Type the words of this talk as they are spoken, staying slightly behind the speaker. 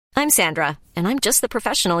I'm Sandra, and I'm just the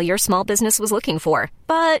professional your small business was looking for.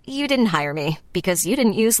 But you didn't hire me because you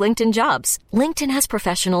didn't use LinkedIn Jobs. LinkedIn has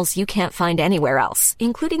professionals you can't find anywhere else,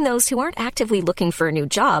 including those who aren't actively looking for a new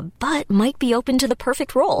job, but might be open to the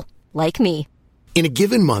perfect role, like me. In a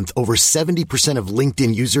given month, over 70% of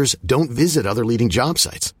LinkedIn users don't visit other leading job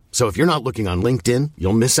sites. So if you're not looking on LinkedIn,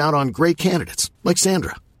 you'll miss out on great candidates like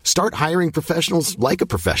Sandra. Start hiring professionals like a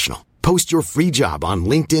professional. Post your free job on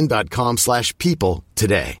linkedin.com/people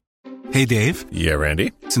today. Hey, Dave. Yeah,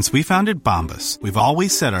 Randy. Since we founded Bombas, we've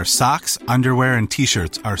always said our socks, underwear, and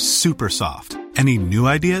T-shirts are super soft. Any new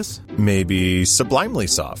ideas? Maybe sublimely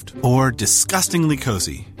soft. Or disgustingly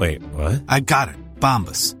cozy. Wait, what? I got it.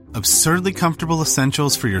 Bombas. Absurdly comfortable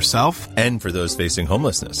essentials for yourself and for those facing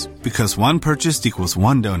homelessness. Because one purchased equals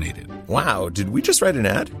one donated. Wow, did we just write an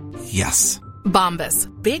ad? Yes. Bombas.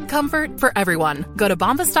 Big comfort for everyone. Go to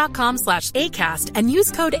bombas.com/ACAST and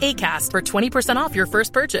use code ACAST for 20% off your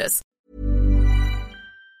first purchase.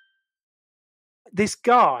 This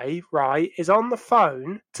guy, right, is on the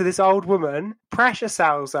phone to this old woman, pressure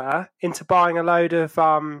sells her into buying a load of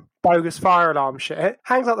bogus fire alarm shit,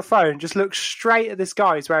 hangs up the phone, just looks straight at this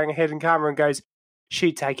guy who's wearing a hidden camera and goes,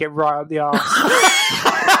 she'd take it right up the arse.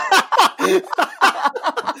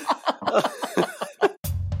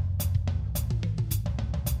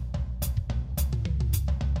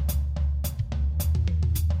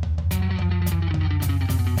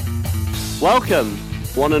 Welcome,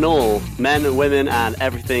 one and all, men and women and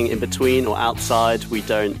everything in between or outside. We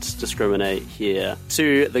don't discriminate here.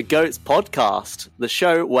 To the Goats Podcast, the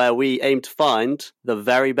show where we aim to find the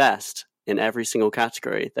very best in every single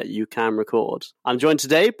category that you can record. I'm joined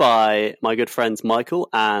today by my good friends Michael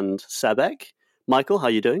and Sebek. Michael, how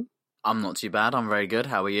are you doing? I'm not too bad. I'm very good.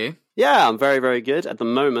 How are you? Yeah, I'm very, very good. At the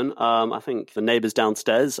moment, I think the neighbours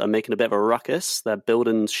downstairs are making a bit of a ruckus. They're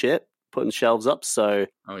building shit, putting shelves up, so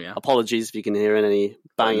apologies if you can hear any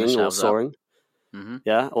banging or sawing. Mm-hmm.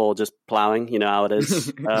 Yeah, or just ploughing, you know how it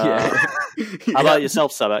is. How about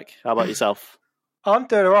yourself, Sebek? How about yourself? I'm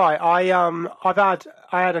doing all right. I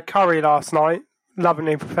had a curry last night,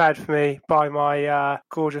 lovingly prepared for me by my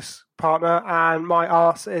gorgeous partner, and my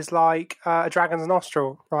arse is like a dragon's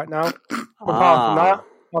nostril right now. Apart from that,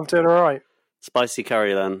 I'm doing all right. Spicy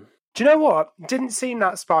curry then. Do you know what? Didn't seem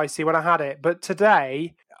that spicy when I had it, but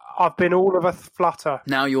today I've been all of a flutter.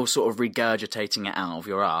 Now you're sort of regurgitating it out of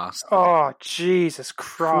your ass. Oh, Jesus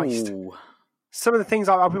Christ. Ooh. Some of the things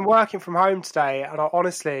I've been working from home today, and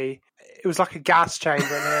honestly, it was like a gas chamber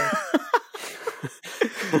in here.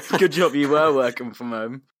 Good job you were working from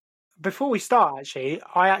home. Before we start, I've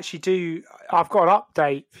got an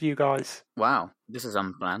update for you guys. Wow, this is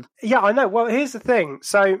unplanned. Yeah, I know. Well, here's the thing.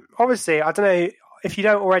 So, obviously, I don't know if you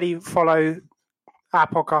don't already follow our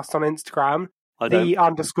podcast on Instagram. The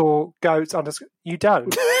 _goats_. You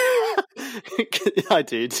don't? I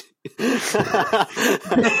did.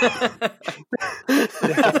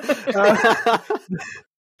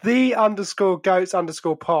 The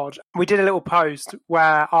 _goats_pod. We did a little post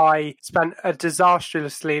where I spent a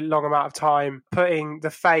disastrously long amount of time putting the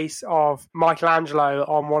face of Michelangelo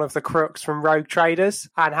on one of the crooks from Rogue Traders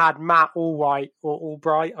and had Matt Allbright,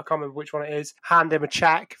 I can't remember which one it is, hand him a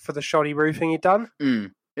check for the shoddy roofing he'd done.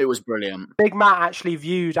 It was brilliant. Big Matt actually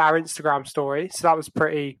viewed our Instagram story, so that was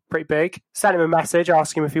pretty big. Sent him a message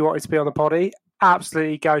asking him if he wanted to be on the poddy.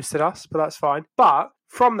 Absolutely ghosted us, but that's fine. But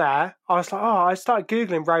from there, I was like, I started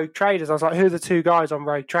Googling Rogue Traders. I was like, who are the two guys on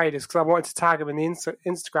Rogue Traders? Because I wanted to tag them in the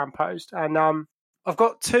Instagram post. And I've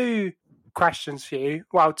got two questions for you.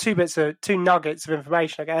 Well, two nuggets of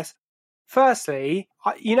information, I guess. Firstly,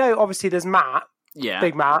 obviously there's Matt. Yeah.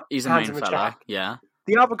 Big Matt. He's a main fella. Yeah.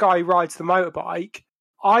 The other guy who rides the motorbike,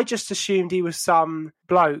 I just assumed he was some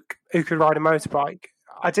bloke who could ride a motorbike.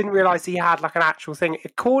 I didn't realise he had like an actual thing.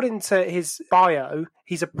 According to his bio,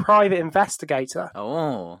 he's a private investigator.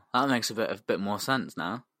 Oh, that makes a bit more sense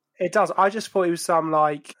now. It does. I just thought he was some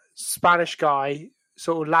like Spanish guy,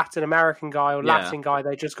 sort of Latin American guy or Latin guy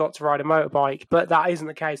they just got to ride a motorbike, but that isn't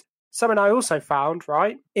the case. Something I also found,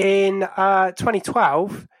 right, in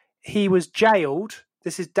 2012, he was jailed.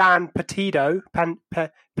 This is Dan Petito. Dan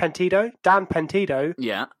Petito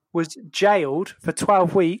was jailed for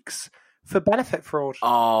 12 weeks for benefit fraud.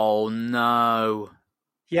 Oh, no.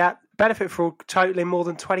 Yeah, benefit fraud totaling more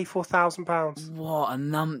than £24,000. What a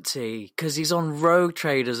numpty. Because he's on Rogue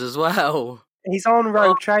Traders as well. He's on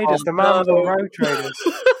Rogue Traders. The man's on Rogue Traders.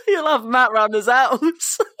 You'll have Matt round his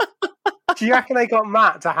house. Do you reckon they got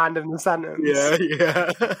Matt to hand him the sentence? Yeah.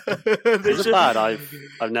 Is it bad?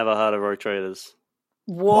 I've never heard of Rogue Traders.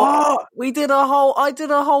 What? I did a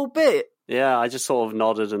whole bit. Yeah, I just sort of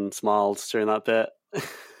nodded and smiled during that bit.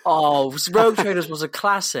 Oh, Rogue Traders was a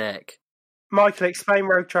classic. Michael, explain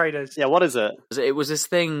Rogue Traders. Yeah, what is it? It was this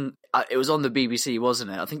thing. It was on the BBC,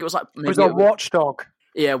 wasn't it? I think it was like It was on Watchdog.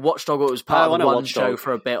 Yeah, Watchdog. It was part of one Watchdog show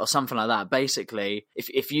for a bit or something like that. Basically,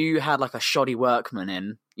 if you had like a shoddy workman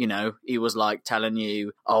in, you know, he was like telling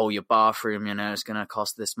you, "Oh, your bathroom, you know, it's going to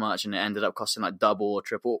cost this much," and it ended up costing like double or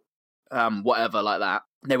triple, whatever, like that.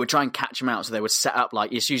 They would try and catch him out, so they would set up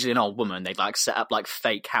like, it's usually an old woman. They'd like set up like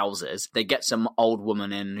fake houses. They get some old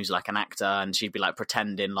woman in who's like an actor, and she'd be like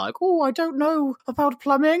pretending like, "Oh, I don't know about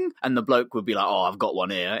plumbing," and the bloke would be like, "Oh, I've got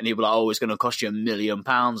one here," and he'd be like, "Oh, it's going to cost you £1 million,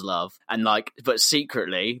 love," and like, but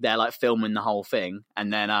secretly they're like filming the whole thing,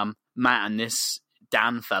 and then Matt and this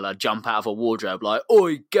Dan fella jump out of a wardrobe like,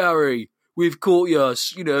 "Oi, Gary, we've caught you,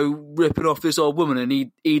 you know, ripping off this old woman," and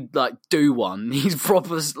he'd like do one. He's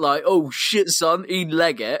proper like, "Oh shit, son," he'd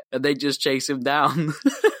leg it, and they just chase him down.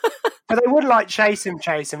 But they wouldn't like chase him.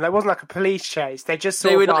 There wasn't like a police chase. They just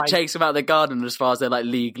they would like chase him out of the garden as far as they like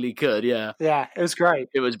legally could. Yeah, it was great.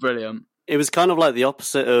 It was brilliant. It was kind of like the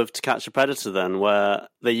opposite of To Catch a Predator then, where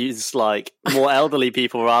they used like more elderly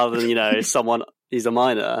people rather than, you know, someone who's a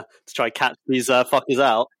minor to try and catch these fuckers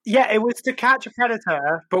out. Yeah, it was To Catch a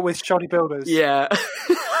Predator, but with shoddy builders. Yeah.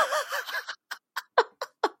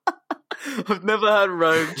 I've never heard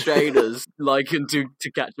Rogue Traders likened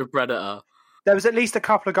to Catch a Predator. There was at least a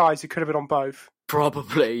couple of guys who could have been on both.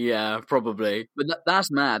 Probably, yeah, probably. But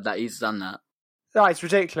that's mad that he's done that. No, it's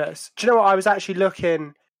ridiculous. Do you know what? I was actually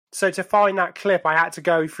looking... So to find that clip, I had to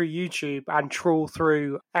go through YouTube and trawl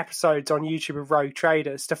through episodes on YouTube of Rogue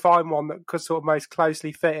Traders to find one that could sort of most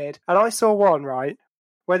closely fitted. And I saw one, right,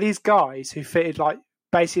 where these guys who fitted like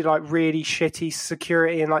basically like really shitty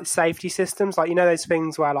security and like safety systems, like, you know, those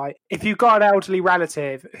things where like if you've got an elderly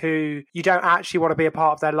relative who you don't actually want to be a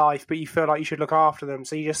part of their life, but you feel like you should look after them,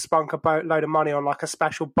 so you just spunk a boatload of money on like a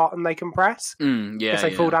special button they can press as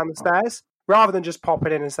they fall down the stairs. Rather than just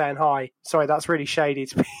popping in and saying hi. Sorry, that's really shady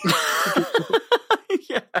to me.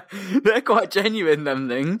 Yeah, they're quite genuine, them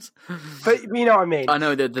things. But you know what I mean? I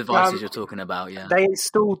know the devices you're talking about, yeah. They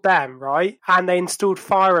installed them, right? And they installed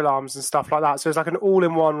fire alarms and stuff like that. So it's like an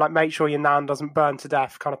all-in-one, like, make sure your nan doesn't burn to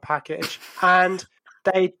death kind of package. And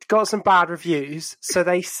they got some bad reviews, so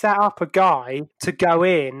they set up a guy to go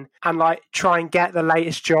in and like try and get the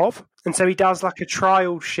latest job. And so he does like a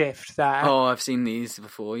trial shift there. Oh, I've seen these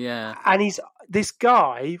before, yeah. And this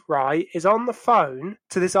guy, right, is on the phone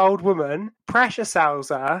to this old woman, pressure sells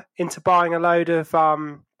her into buying a load of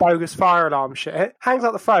bogus fire alarm shit, hangs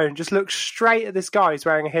up the phone, just looks straight at this guy who's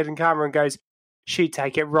wearing a hidden camera and goes, "She'd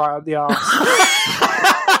take it right up the arse."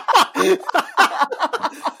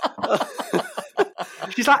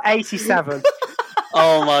 She's like 87.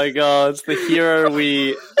 Oh my god, the hero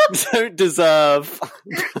we don't deserve,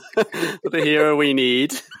 but the hero we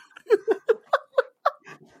need.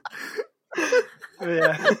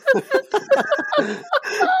 Yeah.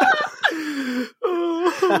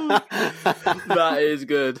 That is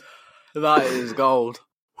good. That is gold.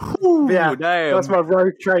 Yeah, damn. That's my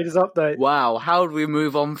Rogue Traders update. Wow, how do we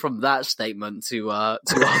move on from that statement to our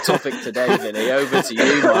topic today, Vinny? Over to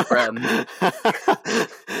you, my friend.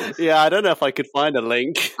 Yeah, I don't know if I could find a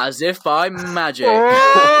link. As if by magic.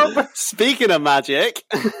 Speaking of magic,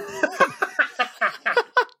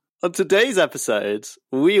 on today's episode,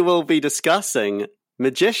 we will be discussing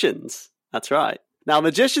magicians. That's right. Now,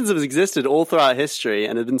 magicians have existed all throughout history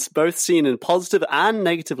and have been both seen in positive and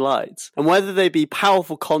negative lights. And whether they be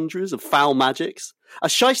powerful conjurers of foul magics, a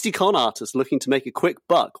shiesty con artist looking to make a quick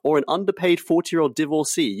buck, or an underpaid 40-year-old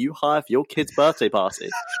divorcee you hire for your kid's birthday party,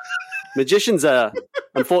 magicians are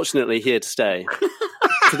unfortunately here to stay.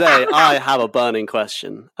 Today, I have a burning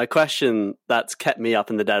question. A question that's kept me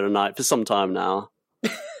up in the dead of night for some time now.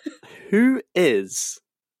 Who is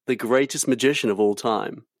the greatest magician of all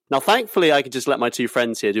time? Now, thankfully, I could just let my two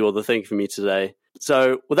friends here do all the thinking for me today.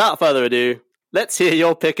 So, without further ado, let's hear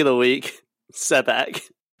your pick of the week, Sebek.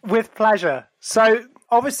 With pleasure. So,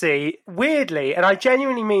 obviously, weirdly, and I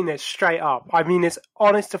genuinely mean this straight up, I mean this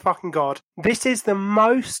honest to fucking God, this is the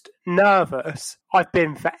most nervous I've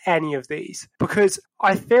been for any of these. Because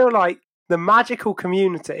I feel like the magical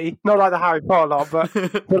community, not like the Harry Potter lot,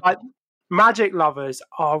 but like magic lovers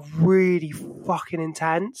are really fucking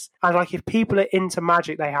intense. And like if people are into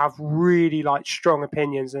magic, they have really like strong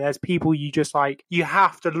opinions. And there's people you just like, you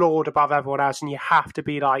have to lord above everyone else and you have to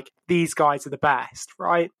be like, these guys are the best,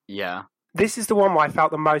 right? Yeah. This is the one where I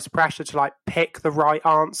felt the most pressure to like pick the right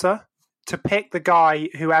answer. To pick the guy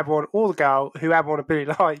who everyone, or the girl who everyone would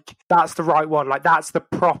really like, that's the right one. Like, that's the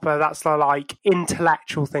proper, that's the like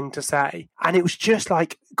intellectual thing to say. And it was just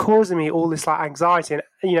like causing me all this like anxiety.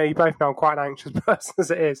 And you both know I'm quite an anxious person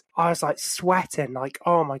as it is. I was like sweating, like,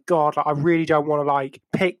 oh my God, like, I really don't want to like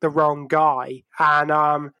pick the wrong guy.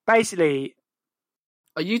 And basically,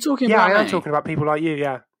 are you talking yeah, about I am me? talking about people like you,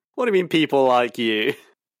 yeah. What do you mean people like you?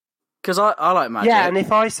 Because I like magic. Yeah, and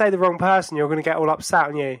if I say the wrong person, you're going to get all upset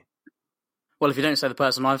on you. Well, if you don't say the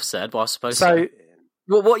person I've said, well, I suppose So,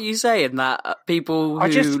 Well, what are you saying? That people I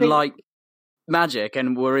who just think- like magic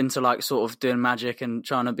and were into like sort of doing magic and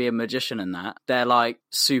trying to be a magician and that, they're like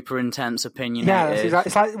super intense, opinionated. yeah,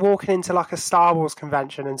 it's like walking into like a Star Wars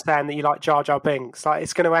convention and saying that you like Jar Jar Binks. Like,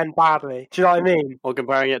 it's going to end badly. Do you know what I mean? Or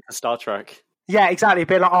comparing it to Star Trek. Yeah, exactly.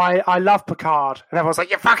 Being like, I love Picard. And everyone's like,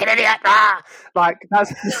 you fucking idiot! Ah! Like,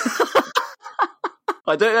 that's...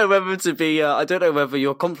 I don't know whether to be. I don't know whether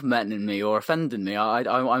you're complimenting me or offending me.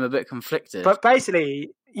 I'm a bit conflicted. But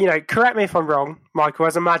basically, correct me if I'm wrong, Michael,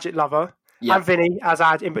 as a magic lover, Yeah. and Vinny as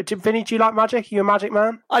admin. But Vinny, do you like magic? Are you a magic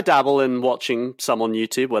man? I dabble in watching some on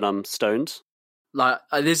YouTube when I'm stoned. Like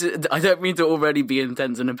this is, I don't mean to already be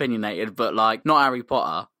intense and opinionated, but like not Harry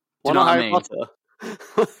Potter. Do Why you know not what I Harry mean?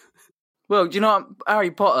 Potter? Well, do you know what,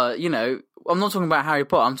 Harry Potter? I'm not talking about Harry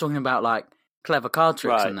Potter. I'm talking about like clever card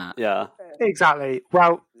tricks Right, and that. yeah. Exactly.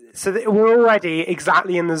 Well, so we're already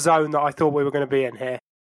exactly in the zone that I thought we were going to be in here.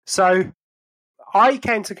 So I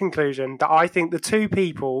came to the conclusion that I think the two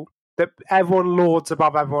people that everyone lords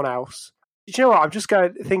above everyone else. Do you know what? I'm just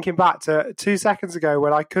thinking back to 2 seconds ago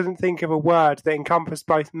when I couldn't think of a word that encompassed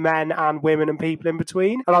both men and women and people in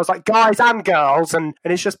between. And I was like, guys and girls, and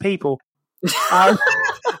it's just people. I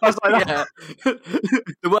was like, Yeah.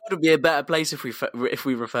 The world would be a better place if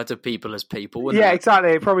we refer to people as people, wouldn't yeah, it?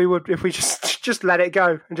 exactly. It probably would if we just let it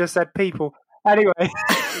go and just said people. Anyway,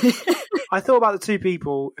 I thought about the two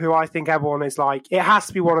people who I think everyone is like, it has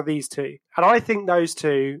to be one of these two. And I think those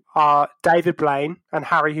two are David Blaine and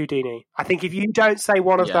Harry Houdini. I think if you don't say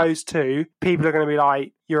one of those two, people are going to be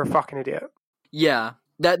like, you're a fucking idiot. Yeah.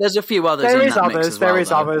 There's a few others. There in is that mix others. as well, There is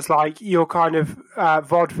though. others like your kind of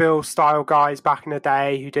vaudeville style guys back in the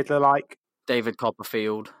day who did the like David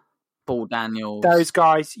Copperfield, Paul Daniels. those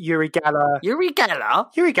guys. Uri Geller. Uri Geller?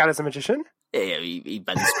 Uri Geller's a magician. Yeah, he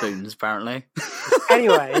bends spoons, apparently.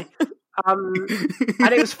 Anyway, and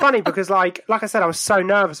it was funny because like I said, I was so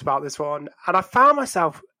nervous about this one, and I found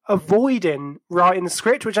myself avoiding writing the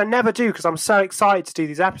script, which I never do because I'm so excited to do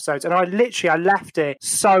these episodes. And I left it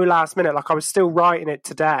so last minute, like I was still writing it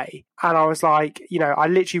today. And I was like, I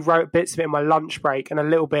literally wrote bits of it in my lunch break and a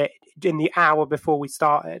little bit in the hour before we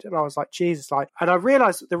started. And I was like, Jesus, and I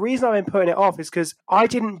realized the reason I've been putting it off is because I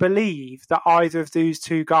didn't believe that either of these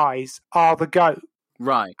two guys are the GOAT.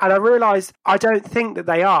 Right. And I realised I don't think that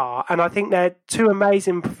they are, and I think they're two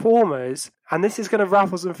amazing performers, and this is going to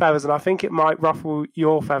ruffle some feathers, and I think it might ruffle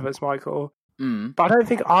your feathers, Michael. Mm. But I don't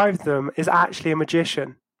think either of them is actually a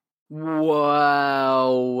magician.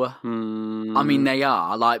 Well, I mean, they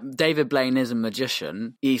are. Like, David Blaine is a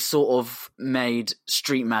magician. He sort of made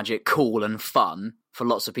street magic cool and fun for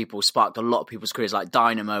lots of people, sparked a lot of people's careers. Like,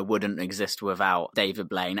 Dynamo wouldn't exist without David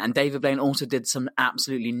Blaine. And David Blaine also did some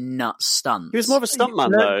absolutely nuts stunts. He was more of a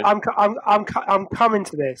stuntman, though. I'm coming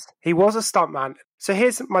to this. He was a stuntman. So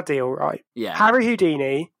here's my deal, right? Yeah. Harry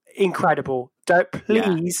Houdini, incredible.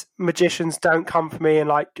 Please, magicians, don't come for me and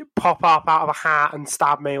like pop up out of a hat and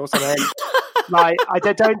stab me or something. Like, I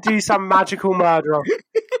don't do some magical murder,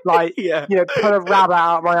 like put a rabbit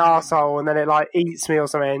out my arsehole and then it like eats me or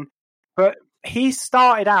something. But he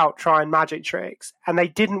started out trying magic tricks and they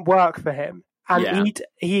didn't work for him. And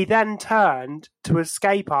he then turned to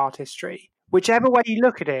escape artistry. Whichever way you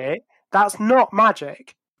look at it, that's not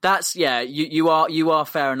magic. That's you are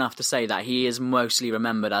fair enough to say that he is mostly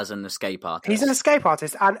remembered as an escape artist. He's an escape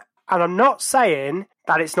artist, and I'm not saying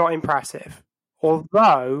that it's not impressive.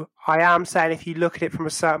 Although I am saying if you look at it from a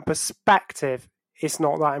certain perspective, it's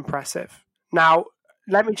not that impressive. Now,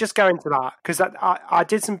 let me just go into that because I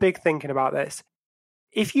did some big thinking about this.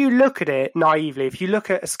 If you look at it naively, if you look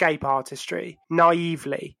at escape artistry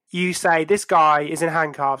naively, you say this guy is in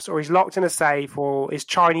handcuffs or he's locked in a safe or is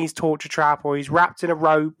Chinese torture trap or he's wrapped in a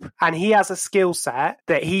rope and he has a skill set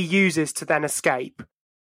that he uses to then escape.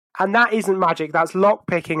 And that isn't magic, that's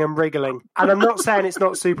lock-picking and wriggling. And I'm not saying it's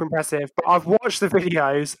not super impressive, but I've watched the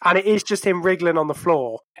videos and it is just him wriggling on the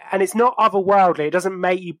floor. And it's not otherworldly, it doesn't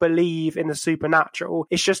make you believe in the supernatural.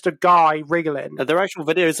 It's just a guy wriggling. Are there actual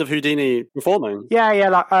videos of Houdini performing? Yeah,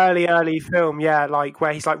 like early film, like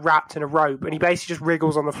where he's like wrapped in a rope and he basically just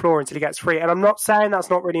wriggles on the floor until he gets free. And I'm not saying that's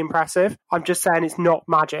not really impressive, I'm just saying it's not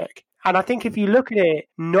magic. And I think if you look at it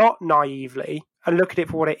not naively and look at it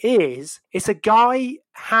for what it is, it's a guy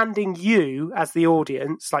handing you as the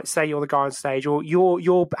audience, like say you're the guy on stage, or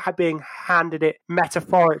you're being handed it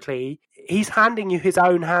metaphorically, he's handing you his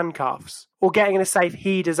own handcuffs or getting in a safe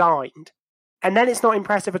he designed. And then it's not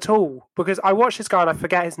impressive at all, because I watched this guy and I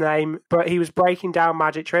forget his name, but he was breaking down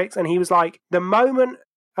magic tricks, and he was like, the moment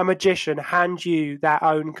a magician hands you their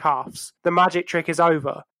own cuffs, the magic trick is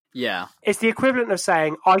over. Yeah. It's the equivalent of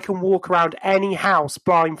saying, I can walk around any house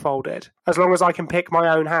blindfolded as long as I can pick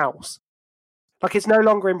my own house. Like, it's no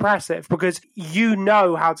longer impressive because you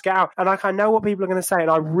know how to get out. And like, I know what people are going to say, and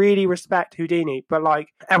I really respect Houdini, but like,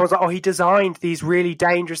 everyone's like, oh, he designed these really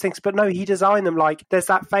dangerous things. But no, he designed them. Like, there's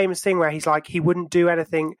that famous thing where he's like, he wouldn't do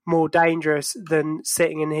anything more dangerous than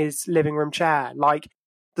sitting in his living room chair. Like,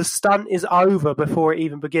 the stunt is over before it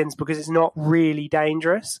even begins because it's not really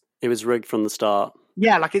dangerous. It was rigged from the start.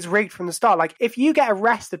 Yeah, like it's rigged from the start. Like if you get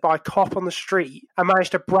arrested by a cop on the street and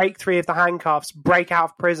manage to break 3 of the handcuffs, break out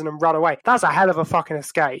of prison and run away, that's a hell of a fucking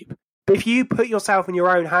escape. But if you put yourself in your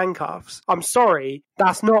own handcuffs, I'm sorry,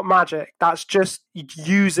 that's not magic. That's just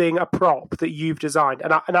using a prop that you've designed.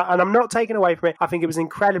 And I'm not taking away from it. I think it was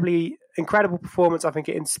incredible performance. I think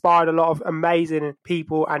it inspired a lot of amazing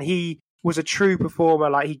people, and he was a true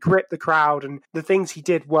performer. Like, he gripped the crowd, and the things he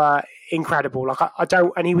did were incredible. Like,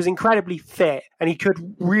 and he was incredibly fit, and he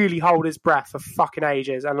could really hold his breath for fucking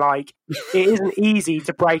ages. And like, it isn't easy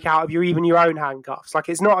to break out of even your own handcuffs. Like,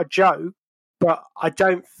 it's not a joke, but I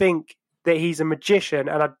don't think that he's a magician,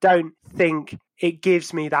 and I don't think it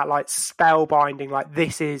gives me that like spellbinding, like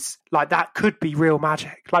this is like, that could be real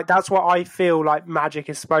magic. Like, that's what I feel like magic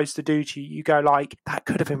is supposed to do to you. You go like, that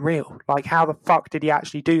could have been real. Like, how the fuck did he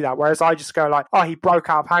actually do that? Whereas I just go like, oh, he broke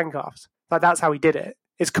out of handcuffs. Like, that's how he did it.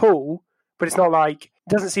 It's cool, but it's not like, it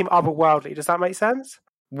doesn't seem otherworldly. Does that make sense?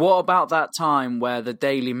 What about that time where the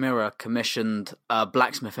Daily Mirror commissioned a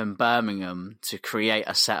blacksmith in Birmingham to create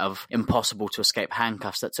a set of impossible-to-escape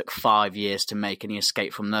handcuffs that took 5 years to make, and he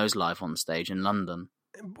escaped from those live on stage in London?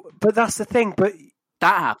 But that's the thing, but...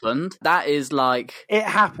 That happened. That is like... It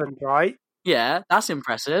happened, right? Yeah, that's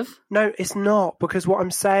impressive. No, it's not, because what I'm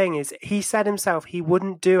saying is he said himself he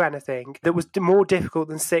wouldn't do anything that was more difficult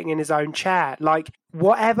than sitting in his own chair. Like,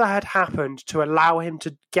 whatever had happened to allow him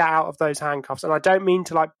to get out of those handcuffs, and I don't mean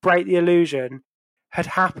to like break the illusion, had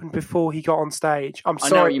happened before he got on stage. I'm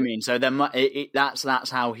sorry. I know what you mean. So then that's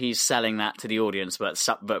how he's selling that to the audience,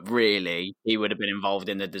 but really he would have been involved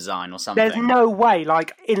in the design or something. There's no way,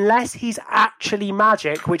 like, unless he's actually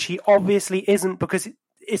magic, which he obviously isn't because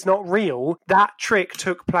it's not real, that trick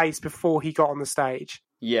took place before he got on the stage.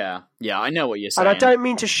 Yeah, I know what you're saying. And I don't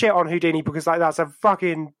mean to shit on Houdini, because like, that's a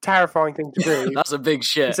fucking terrifying thing to do. That's a big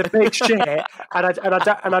shit. It's a big shit, and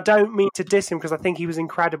I don't mean to diss him, because I think he was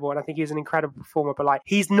incredible, and I think he was an incredible performer. But like,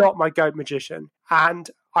 he's not my GOAT magician, and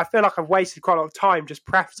I feel like I've wasted quite a lot of time just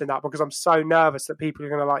prefacing that because I'm so nervous that people are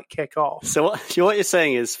going to like kick off. So what you're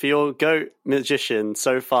saying is, for your GOAT magician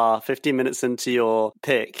so far, 15 minutes into your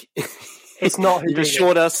pick, it's not Houdini. You've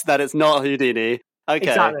assured us that it's not Houdini. Okay,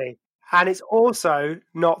 exactly. And it's also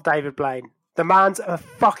not David Blaine. The man's a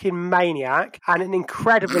fucking maniac and an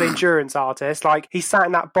incredible endurance artist. Like, he sat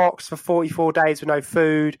in that box for 44 days with no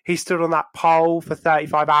food. He stood on that pole for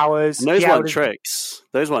 35 hours. And those weren't tricks.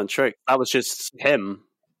 Those weren't tricks. That was just him.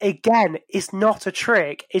 Again, it's not a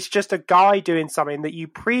trick. It's just a guy doing something that you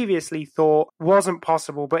previously thought wasn't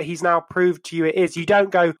possible, but he's now proved to you it is. You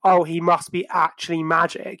don't go, oh, he must be actually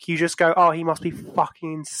magic. You just go, oh, he must be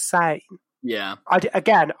fucking insane. Yeah. I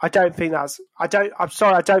don't think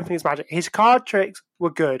it's magic. His card tricks were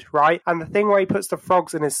good, right? And the thing where he puts the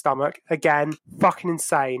frogs in his stomach, again, fucking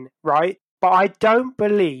insane, right? But I don't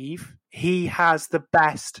believe he has the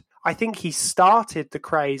best. I think he started the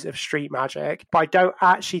craze of street magic, but I don't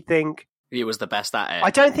actually think he was the best at it. I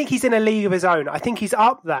don't think he's in a league of his own. I think he's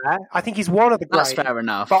up there. I think he's one of the greats. That's fair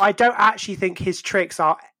enough. But I don't actually think his tricks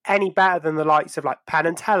are any better than the likes of like Penn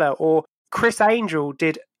and Teller, or Chris Angel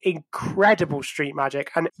did incredible street magic,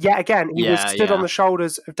 and yet again he was stood on the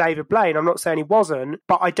shoulders of David Blaine. I'm not saying he wasn't,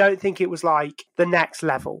 but I don't think it was like the next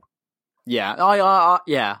level. I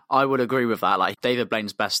would agree with that. Like, David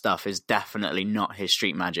Blaine's best stuff is definitely not his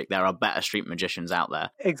street magic. There are better street magicians out there.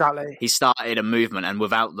 Exactly. He started a movement, and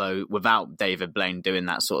without David Blaine doing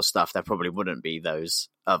that sort of stuff, there probably wouldn't be those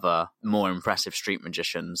other more impressive street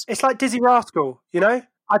magicians. It's like Dizzy Rascal, you know?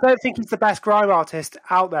 I don't think he's the best grime artist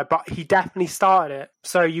out there, but he definitely started it.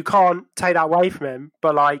 So you can't take that away from him.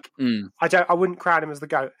 But like, I wouldn't crown him as the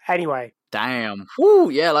GOAT. Anyway. Damn. Woo,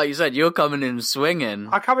 yeah, like you said, you're coming in swinging.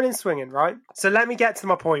 I'm coming in swinging, right? So let me get to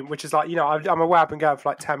my point, which is like, you know, I'm aware I've been going for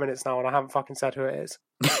like 10 minutes now and I haven't fucking said who it is.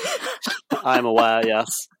 I'm aware,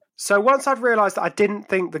 yes. So once I'd realised that I didn't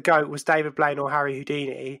think the GOAT was David Blaine or Harry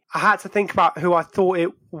Houdini, I had to think about who I thought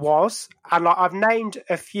it was. And like, I've named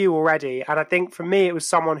a few already. And I think for me, it was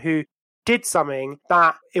someone who did something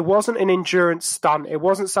that it wasn't an endurance stunt. It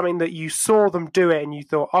wasn't something that you saw them do it and you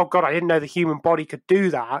thought, oh God, I didn't know the human body could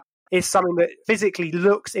do that. It's something that physically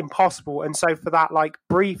looks impossible. And so for that like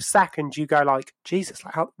brief second, you go like, Jesus,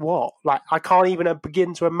 like what? Like I can't even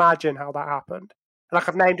begin to imagine how that happened. Like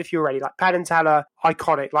I've named a few already, like Penn and Teller,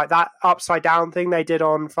 iconic. Like that upside down thing they did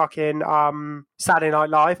on fucking Saturday Night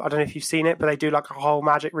Live. I don't know if you've seen it, but they do like a whole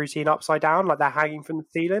magic routine upside down, like they're hanging from the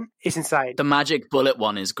ceiling. It's insane. The magic bullet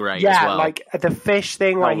one is great. Yeah, as well. like the fish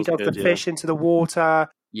thing, where he does the fish into the water.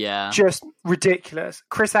 Yeah. Just ridiculous.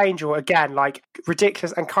 Chris Angel, again, like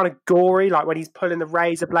ridiculous and kind of gory, like when he's pulling the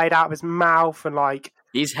razor blade out of his mouth and like.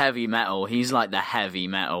 He's heavy metal. He's like the heavy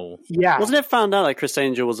metal. Yeah. Wasn't it found out like Chris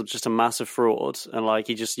Angel was just a massive fraud and like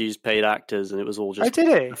he just used paid actors and it was all just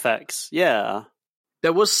effects? Yeah.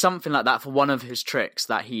 There was something like that for one of his tricks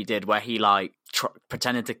that he did where he like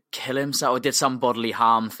pretended to kill himself or did some bodily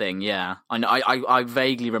harm thing. Yeah. I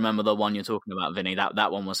vaguely remember the one you're talking about, Vinny.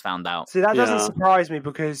 That one was found out. See, that doesn't surprise me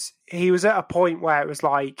because he was at a point where it was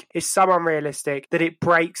like, it's so unrealistic that it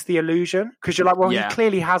breaks the illusion because you're like, well, he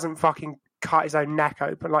clearly hasn't fucking cut his own neck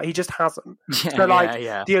open. Like, he just hasn't. So,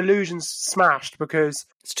 like, the illusion's smashed because...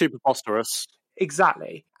 It's too preposterous.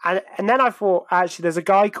 Exactly. And then I thought, actually, there's a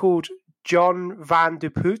guy called John Van de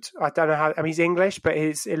Putte. I don't know how... I mean, he's English, but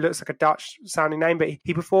it looks like a Dutch-sounding name, but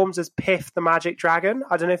he performs as Piff the Magic Dragon.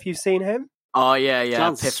 I don't know if you've seen him. Oh, yeah.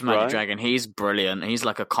 Piff the Magic Dragon. He's brilliant. He's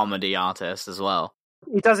like a comedy artist as well.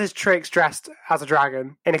 He does his tricks dressed as a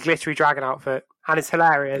dragon in a glittery dragon outfit. And it's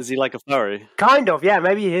hilarious. Is he like a furry? Kind of, yeah,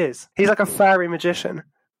 maybe he is. He's like a furry magician.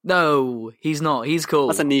 No, he's not. He's cool.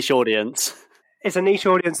 That's a niche audience. It's a niche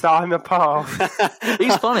audience that I'm a part of.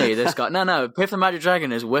 He's funny, this guy. No, Piff the Magic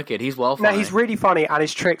Dragon is wicked. He's well funny. No, he's really funny, and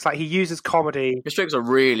his tricks, like, he uses comedy. His tricks are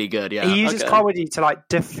really good, yeah. He uses comedy to, like,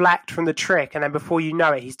 deflect from the trick, and then before you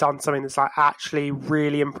know it, he's done something that's, like, actually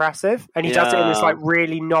really impressive. And he does it in this, like,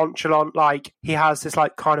 really nonchalant, like, he has this,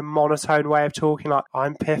 like, kind of monotone way of talking, like,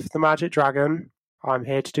 I'm Piff the Magic Dragon. I'm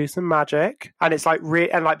here to do some magic. And it's, like,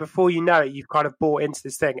 and, like, before you know it, you've kind of bought into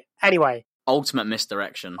this thing. Anyway. Ultimate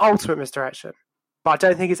misdirection. But I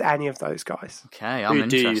don't think it's any of those guys. Okay, I'm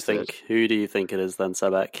interested. Who do you think it is then,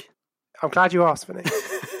 Sebek? I'm glad you asked, Vinny.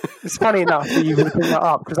 It's funny enough that you would bring that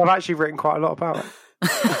up, because I've actually written quite a lot about it.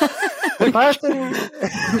 The person...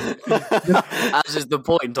 As is the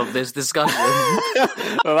point of this discussion.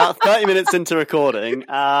 We're about 30 minutes into recording.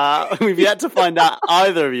 We've yet to find out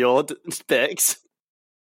either of your picks.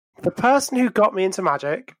 The person who got me into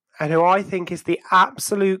magic, and who I think is the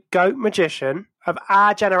absolute GOAT magician of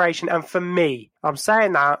our generation, and for me, I'm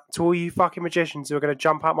saying that to all you fucking magicians who are going to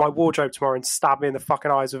jump out my wardrobe tomorrow and stab me in the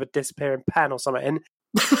fucking eyes with a disappearing pen or something.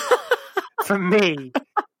 For me.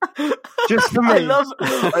 Just for me.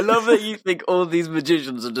 I love that you think all these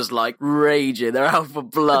magicians are just like raging. They're out for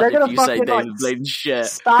blood if you say David Blaine shit.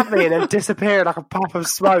 Stab me and then disappear like a puff of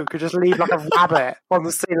smoke or just leave like a rabbit on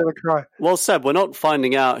the scene of the crime. Well, Seb, we're not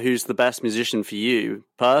finding out who's the best musician for you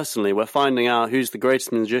personally. We're finding out who's the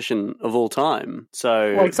greatest magician of all time.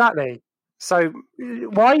 So, well, exactly. So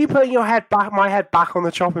why are you putting my head back on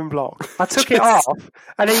the chopping block? I took it off,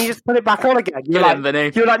 and then you just put it back on again. You're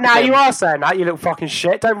like, now you are saying that, you little fucking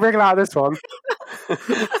shit. Don't wriggle out of this one.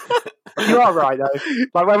 You are right, though.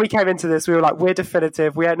 Like, when we came into this, we were like, we're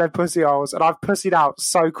definitive. We ain't no pussy holes. And I've pussied out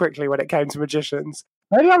so quickly when it came to magicians.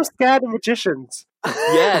 Maybe I'm scared of magicians.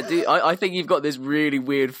 Yeah, dude, I think you've got this really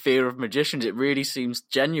weird fear of magicians. It really seems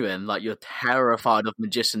genuine, like you're terrified of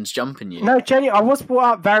magicians jumping you. No, genuine. I was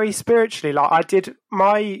brought up very spiritually. Like,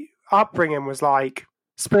 my upbringing was like,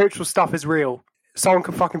 spiritual stuff is real. Someone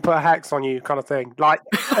can fucking put a hex on you, kind of thing. Like,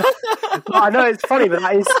 I know it's funny, but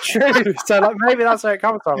that is true. So, like, maybe that's where it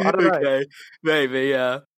comes from. I don't know. Okay. Maybe,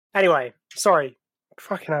 yeah. Anyway, sorry.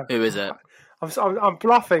 Fucking hell. Who is it? I'm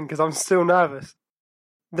bluffing because I'm still nervous.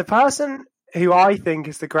 The person who I think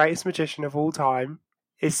is the greatest magician of all time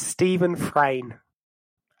is Stephen Frayne,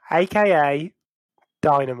 a.k.a.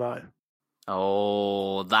 Dynamo.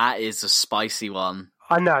 Oh, that is a spicy one.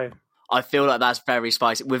 I know. I feel like that's very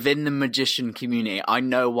spicy. Within the magician community, I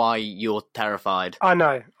know why you're terrified. I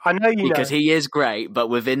know you know. Because he is great, but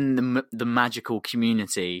within the magical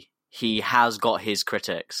community, he has got his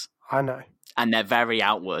critics. I know. And they're very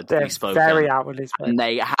outwardly spoken. Very outwardly spoken. And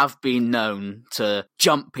they have been known to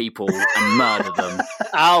jump people and murder them.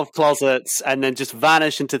 Out of closets and then just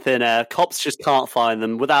vanish into thin air. Cops just can't find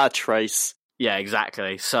them without a trace. Yeah,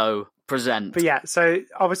 exactly. So, present. But yeah, so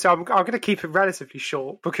obviously I'm going to keep it relatively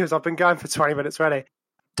short because I've been going for 20 minutes already.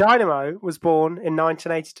 Dynamo was born in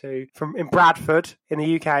 1982 in Bradford in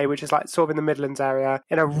the UK, which is like sort of in the Midlands area,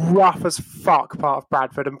 in a rough as fuck part of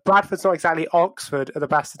Bradford. And Bradford's not exactly Oxford at the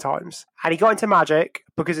best of times. And he got into magic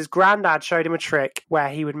because his granddad showed him a trick where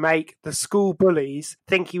he would make the school bullies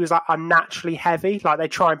think he was like unnaturally heavy. Like they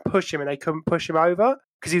try and push him and they couldn't push him over,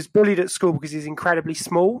 because he was bullied at school because he's incredibly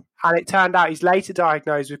small. And it turned out he's later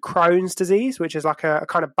diagnosed with Crohn's disease, which is like a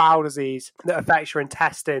kind of bowel disease that affects your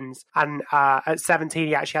intestines. And at 17,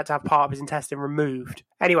 he actually had to have part of his intestine removed.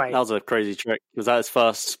 Anyway. That was a crazy trick. Was that his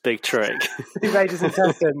first big trick? He made his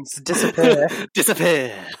intestines disappear.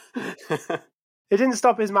 Disappear! It didn't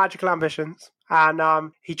stop his magical ambitions.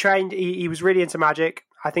 And he trained, he was really into magic.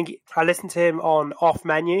 I think I listened to him on Off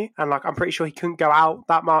Menu, and like I'm pretty sure he couldn't go out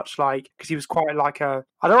that much, like because he was quite like I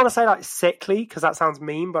don't want to say like sickly because that sounds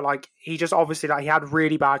mean, but like he just obviously like he had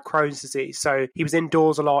really bad Crohn's disease, so he was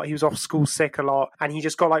indoors a lot, he was off school sick a lot, and he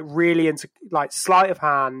just got like really into like sleight of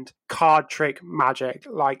hand, card trick magic,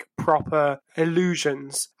 like proper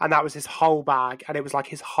illusions, and that was his whole bag, and it was like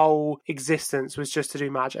his whole existence was just to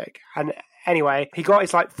do magic. And anyway, he got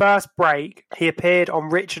his like first break. He appeared on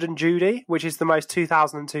Richard and Judy, which is the most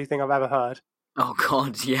 2002 thing I've ever heard. Oh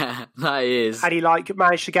God, yeah, that is. And he like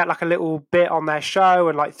managed to get like a little bit on their show,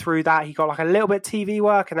 and like through that he got like a little bit of TV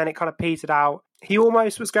work, and then it kind of petered out. He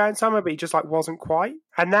almost was going somewhere, but he just like wasn't quite.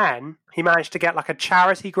 And then he managed to get like a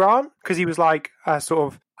charity grant because he was like a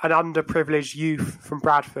sort of an underprivileged youth from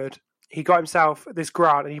Bradford. He got himself this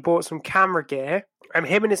grant and he bought some camera gear, and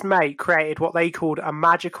him and his mate created what they called a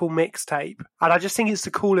magical mixtape. And I just think it's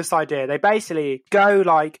the coolest idea. They basically go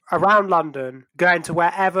like around London, going to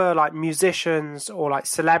wherever like musicians or like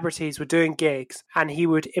celebrities were doing gigs, and he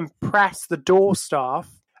would impress the door staff,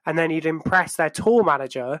 and then he'd impress their tour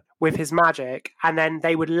manager with his magic, and then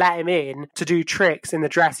they would let him in to do tricks in the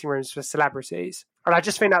dressing rooms for celebrities. And I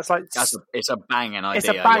just think that's like... It's a banging idea. It's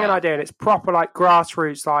a banging idea, and it's proper like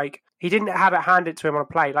grassroots, like... He didn't have it handed to him on a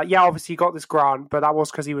plate. Like, yeah, obviously he got this grant, but that was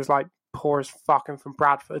because he was like poor as fucking from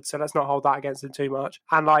Bradford, so let's not hold that against him too much.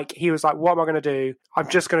 And like, he was like, what am I going to do? I'm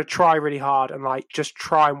just going to try really hard and like just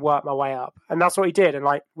try and work my way up. And that's what he did. And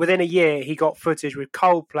like within a year, he got footage with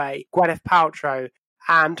Coldplay, Gwyneth Paltrow,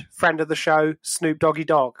 and friend of the show, Snoop Doggy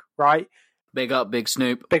Dogg, right? Big up, Big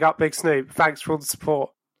Snoop. Big up, Big Snoop. Thanks for all the support.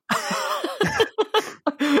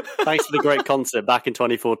 Thanks for the great concert back in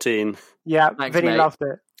 2014. Yeah, Thanks, Vinny mate. loved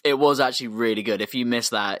it. It was actually really good. If you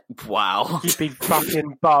missed that, wow. You'd be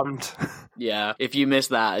fucking bummed. Yeah, if you missed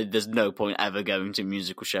that, there's no point ever going to a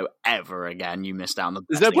musical show ever again. You missed out on the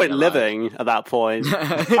There's best no point thing in your living at that point.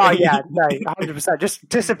 Oh yeah, no, 100%. Just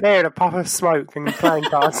disappear in a puff of smoke and playing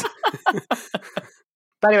cards.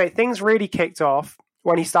 But anyway, things really kicked off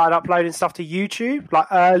when he started uploading stuff to YouTube, like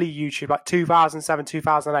early YouTube, like 2007,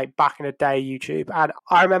 2008, back in the day YouTube. And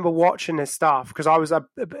I remember watching this stuff because I was a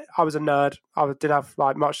nerd. I didn't have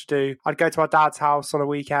like much to do. I'd go to my dad's house on a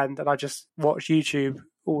weekend and I just watch YouTube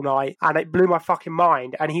all night, and it blew my fucking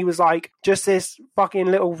mind. And he was like just this fucking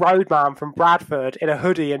little roadman from Bradford in a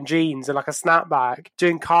hoodie and jeans and like a snapback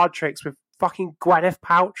doing card tricks with fucking Gwyneth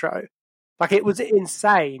Paltrow. Like, it was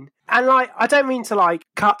insane. And, like, I don't mean to, like,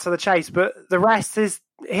 cut to the chase, but the rest is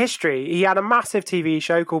history. He had a massive TV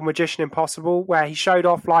show called Magician Impossible where he showed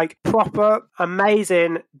off, like, proper,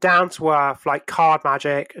 amazing, down-to-earth, like, card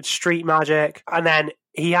magic and street magic. And then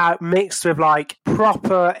he had mixed with, like,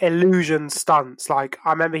 proper illusion stunts. Like, I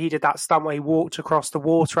remember he did that stunt where he walked across the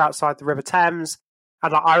water outside the River Thames.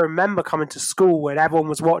 And, like, I remember coming to school and everyone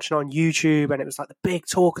was watching on YouTube and it was, like, the big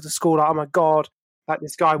talk of the school. Like, oh, my God. Like,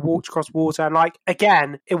 this guy walked across water, and like,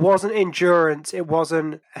 again, it wasn't endurance, it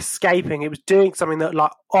wasn't escaping, it was doing something that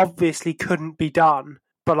like obviously couldn't be done,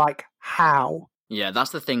 but like, how? Yeah,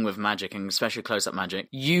 that's the thing with magic, and especially close-up magic.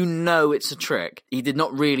 You know it's a trick. He did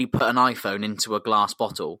not really put an iPhone into a glass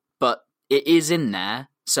bottle, but it is in there,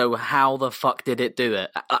 so how the fuck did it do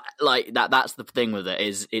it? Like, that's the thing with it,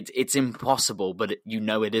 is it's impossible, but you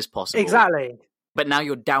know it is possible. Exactly. But now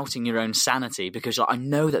you're doubting your own sanity because you're like, I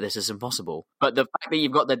know that this is impossible. But the fact that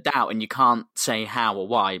you've got the doubt and you can't say how or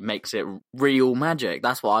why makes it real magic.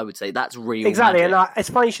 That's what I would say. That's real exactly. magic. And it's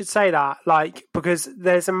funny you should say that, like, because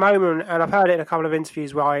there's a moment, and I've heard it in a couple of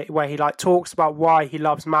interviews where he like talks about why he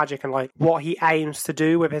loves magic and like what he aims to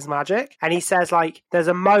do with his magic. And he says like there's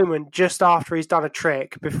a moment just after he's done a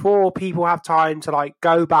trick, before people have time to like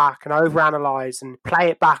go back and overanalyze and play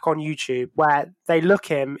it back on YouTube, where they look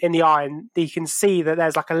him in the eye and you can see that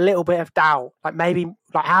there's like a little bit of doubt. Like, maybe,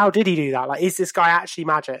 like, how did he do that? Like, is this guy actually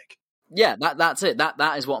magic? Yeah, that's it.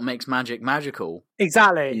 That is what makes magic magical.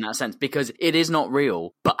 Exactly. In that sense, because it is not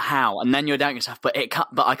real, but how? And then you're doubting yourself, but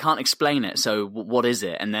I can't explain it. So what is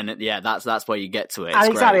it? And then that's where you get to it.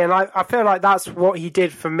 And exactly, and I feel like that's what he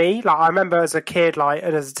did for me. Like I remember as a kid, like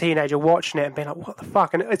and as a teenager, watching it and being like, "What the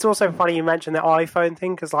fuck?" And it's also funny you mentioned the iPhone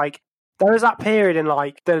thing because like there was that period in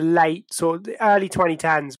like the late sort of early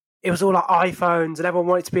 2010s. It was all like iPhones and everyone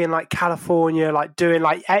wanted to be in like California, like doing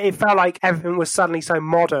like, it felt like everything was suddenly so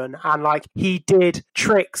modern and like he did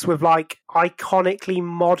tricks with like iconically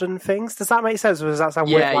modern things. Does that make sense? Or does that sound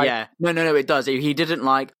weird? Like, yeah. No, it does. He didn't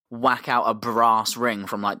like whack out a brass ring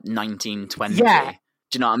from like 1920. Yeah.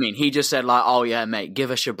 Do you know what I mean? He just said like, oh yeah, mate,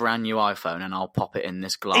 give us your brand new iPhone and I'll pop it in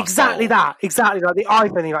this glass Exactly bowl. that. Exactly like the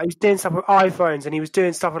iPhone thing. Like he was doing stuff with iPhones and he was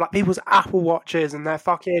doing stuff with like people's Apple Watches and their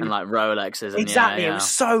fucking... And like Rolexes. And exactly. Yeah. It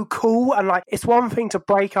was so cool. And like, it's one thing to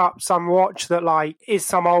break up some watch that like is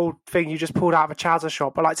some old thing you just pulled out of a Chazza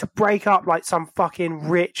shop, but like to break up like some fucking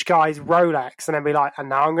rich guy's Rolex and then be like, and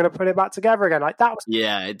now I'm going to put it back together again. Like that was...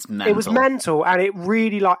 Yeah, it's mental. It was mental and it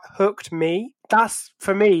really like hooked me. That's,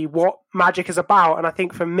 for me, what magic is about. And I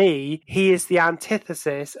think for me, he is the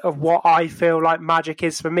antithesis of what I feel like magic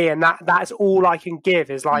is for me. And that's all I can give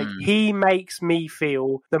is like, he makes me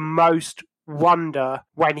feel the most wonder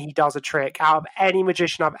when he does a trick out of any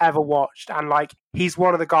magician I've ever watched. And like, he's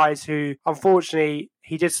one of the guys who, unfortunately,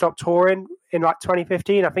 he did stop touring in like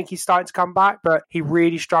 2015. I think he's starting to come back, but he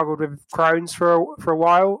really struggled with Crohn's for a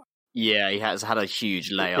while. Yeah, he has had a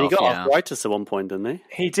huge layoff. He got arthritis at one point, didn't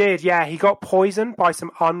he? He did, yeah. He got poisoned by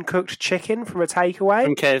some uncooked chicken from a takeaway.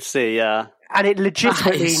 From KFC, yeah. And it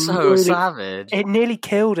legitimately... so savage. It nearly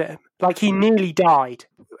killed him. Like, he nearly died.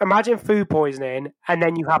 Imagine food poisoning, and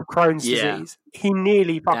then you have Crohn's disease. He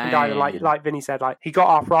nearly fucking died. And like Vinny said, like he got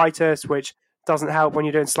arthritis, which doesn't help when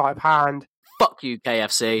you're doing sleight of hand. Fuck you,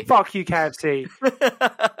 KFC. Fuck you, KFC.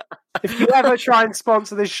 If you ever try and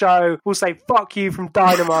sponsor this show, we'll say fuck you from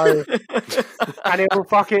Dynamo and it will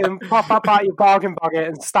fucking pop up out your bargain bucket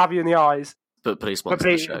and stab you in the eyes. But please sponsor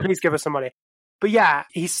the show. Please give us some money. But yeah,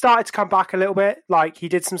 he started to come back a little bit. Like he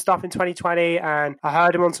did some stuff in 2020 and I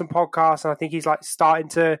heard him on some podcasts and I think he's like starting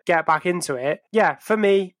to get back into it. Yeah, for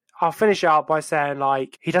me, I'll finish it up by saying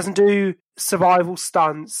like he doesn't do survival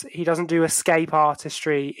stunts, he doesn't do escape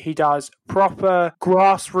artistry, he does proper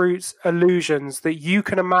grassroots illusions that you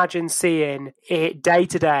can imagine seeing it day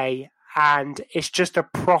to day, and it's just a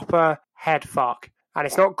proper head fuck. And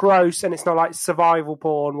it's not gross and it's not like survival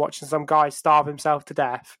porn watching some guy starve himself to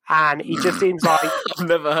death. And he just seems like... I've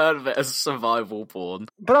never heard of it as survival porn.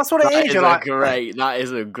 But that's what it is. That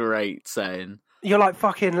is a great saying. You're like,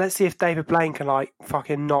 fucking, let's see if David Blaine can, like,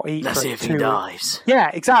 fucking not eat. Let's see if he dies. Yeah,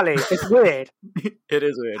 exactly. It's weird. It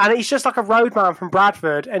is weird. And he's just like a roadman from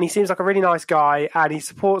Bradford, and he seems like a really nice guy, and he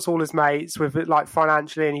supports all his mates with it, like,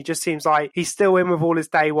 financially, and he just seems like he's still in with all his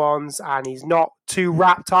day ones, and he's not too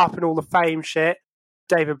wrapped up in all the fame shit.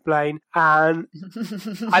 David Blaine. And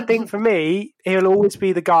I think for me, he'll always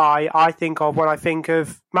be the guy I think of when I think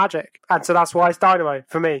of magic. And so that's why it's Dynamo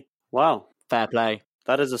for me. Wow. Fair play.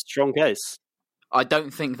 That is a strong case. I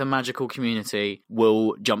don't think the magical community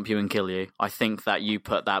will jump you and kill you. I think that you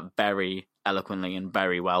put that very eloquently and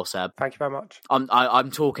very well, Seb. Thank you very much.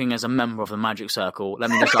 I'm talking as a member of the Magic Circle. Let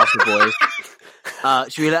me just ask you,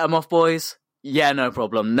 boys. Should we let them off, boys? Yeah, no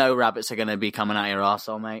problem. No rabbits are going to be coming out your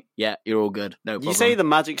arsehole, mate. Yeah, you're all good. No problem. You say the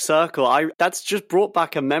Magic Circle. That's just brought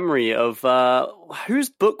back a memory of whose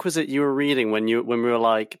book was it you were reading when we were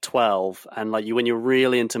like 12 and like when you were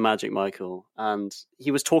really into magic, Michael? And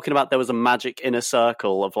he was talking about there was a magic inner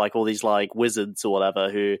circle of like all these like wizards or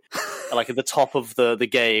whatever who are like at the top of the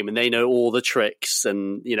game and they know all the tricks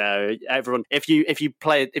and you know everyone. If you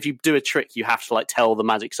do a trick, you have to like tell the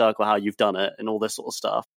Magic Circle how you've done it and all this sort of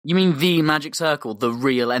stuff. You mean the Magic Circle, the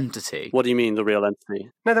real entity? What do you mean, the real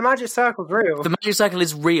entity? No, the Magic Circle's real. The Magic Circle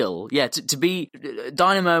is real. Yeah, to be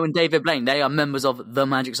Dynamo and David Blaine, they are members of the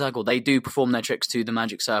Magic Circle. They do perform their tricks to the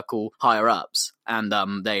Magic Circle higher-ups, and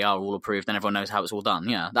they are all approved, and everyone knows how it's all done.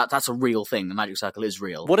 Yeah, that's a real thing. The Magic Circle is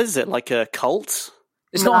real. What is it, like a cult?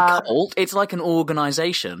 It's not a cult. It's like an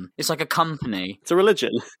organisation. It's like a company. It's a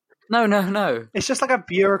religion. No. It's just like a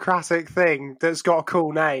bureaucratic thing that's got a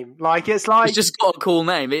cool name. It's just got a cool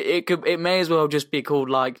name. It may as well just be called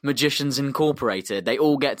like Magicians Incorporated. They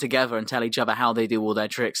all get together and tell each other how they do all their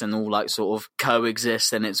tricks and all like sort of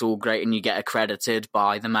coexist, and it's all great, and you get accredited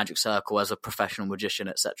by the Magic Circle as a professional magician,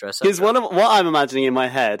 etc. Because what I'm imagining in my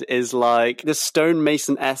head is like this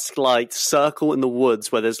stonemason-esque like circle in the woods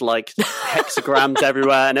where there's like hexagrams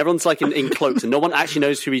everywhere, and everyone's like in cloaks, and no one actually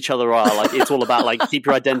knows who each other are. Like it's all about like keep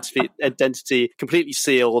your identity identity completely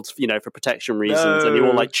sealed, for protection reasons, and you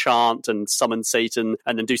all like chant and summon Satan,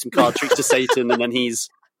 and then do some card tricks to Satan, and then he's,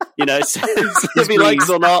 if he likes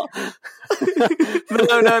or not. No,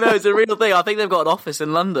 it's a real thing. I think they've got an office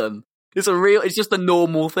in London. It's just a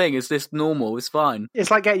normal thing. It's just normal. It's fine.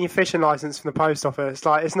 It's like getting your fishing license from the post office.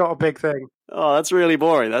 Like, it's not a big thing. Oh, that's really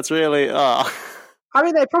boring. That's really... I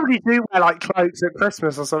mean, they probably do wear, like, cloaks at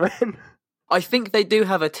Christmas or something. I think they do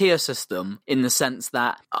have a tier system in the sense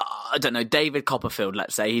that, I don't know, David Copperfield,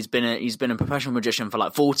 let's say, he's been a professional magician for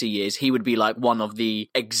like 40 years. He would be like one of the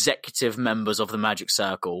executive members of the Magic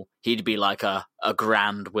Circle. He'd be like a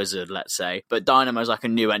grand wizard, let's say. But Dynamo's like a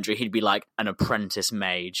new entry. He'd be like an apprentice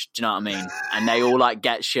mage. Do you know what I mean? And they all like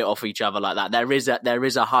get shit off each other like that. There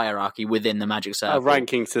is a hierarchy within the Magic Circle. A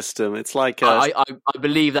ranking system. It's like I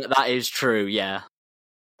believe that is true, yeah.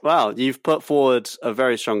 Wow, you've put forward a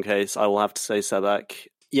very strong case, I will have to say, Sebek.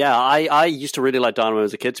 Yeah, I used to really like Dynamo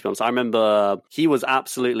as a kid, to be honest. I remember he was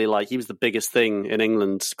absolutely he was the biggest thing in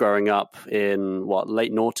England growing up in,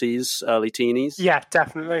 late noughties, early teenies? Yeah,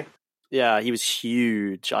 definitely. Yeah, he was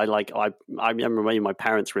huge. I remember when my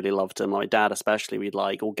parents really loved him, my dad especially. We'd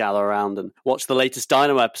all gather around and watch the latest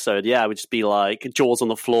Dynamo episode. Yeah, it would just be jaws on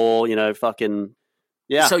the floor, fucking...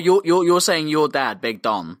 Yeah. So you're saying your dad, Big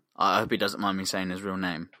Don, I hope he doesn't mind me saying his real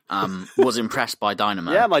name, was impressed by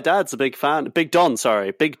Dynamo. Yeah, my dad's a big fan. Big Don is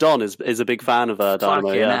a big fan of Dynamo.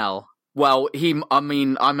 Fucking hell. Well, I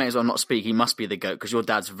may as well not speak. He must be the GOAT because your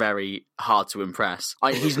dad's very hard to impress.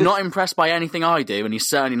 He's not impressed by anything I do, and he's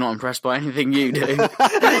certainly not impressed by anything you do.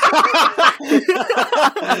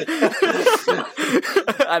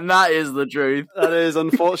 And that is the truth. That is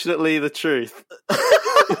unfortunately the truth.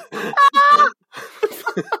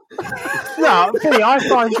 No, Billy, I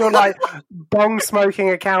find your bong smoking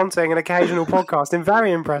accounting and occasional podcasting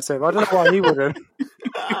very impressive. I don't know why he wouldn't.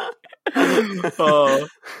 Oh,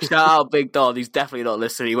 shout out Big Don. He's definitely not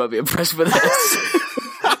listening. He won't be impressed with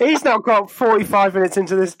this. He's not got 45 minutes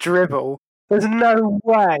into this dribble. There's no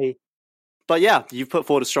way. But yeah, you've put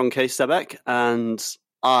forward a strong case, Sebek, and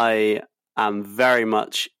I am very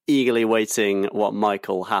much eagerly waiting what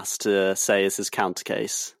Michael has to say as his counter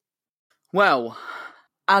case. Well,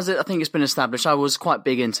 I think it's been established, I was quite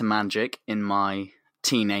big into magic in my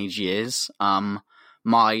teenage years.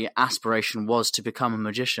 My aspiration was to become a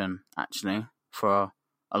magician, actually, for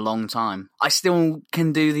a long time. I still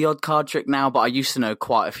can do the odd card trick now, but I used to know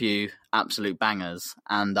quite a few absolute bangers.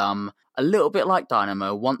 And a little bit like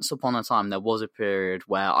Dynamo, once upon a time there was a period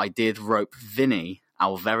where I did rope Vinny,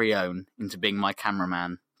 our very own, into being my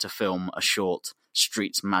cameraman to film a short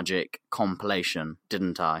Streets Magic compilation,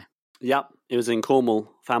 didn't I? Yep, it was in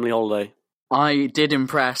Cornwall, family holiday. I did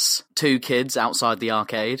impress 2 kids outside the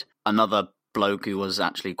arcade, another bloke who was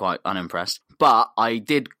actually quite unimpressed, but I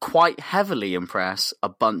did quite heavily impress a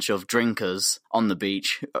bunch of drinkers on the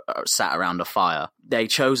beach sat around a fire. They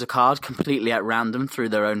chose a card completely at random through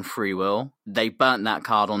their own free will. They burnt that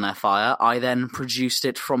card on their fire. I then produced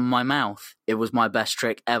it from my mouth. It was my best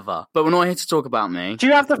trick ever. But we're not here to talk about me. Do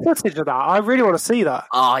you have the footage of that? I really want to see that.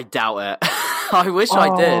 I doubt it. I wish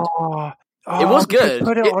I did. It was good.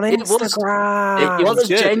 Put it on Instagram. It was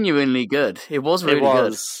genuinely good. It was really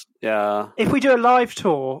good. Yeah. If we do a live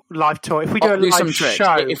tour, if we do a live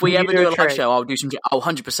show, if we ever do a live show, I'll do some.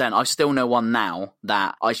 100%. I still know one now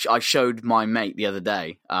that I showed my mate the other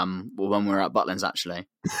day. When we were at Butlins actually,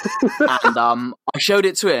 and I showed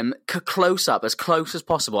it to him close up, as close as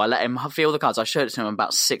possible. I let him feel the cards. I showed it to him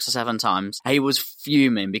about 6 or 7 times. He was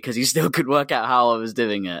fuming because he still could work out how I was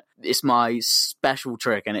doing it. It's my special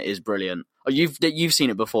trick, and it is brilliant. You've seen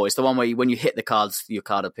it before. It's the one where when you hit the cards, your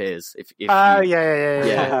card appears. Yeah.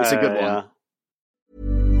 It's a good one.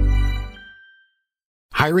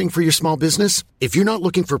 Hiring for your small business? If you're not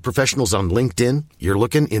looking for professionals on LinkedIn, you're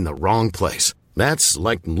looking in the wrong place. That's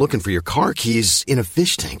like looking for your car keys in a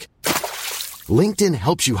fish tank. LinkedIn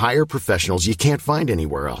helps you hire professionals you can't find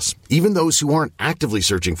anywhere else, even those who aren't actively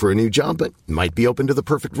searching for a new job but might be open to the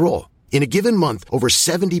perfect role. In a given month, over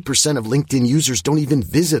 70% of LinkedIn users don't even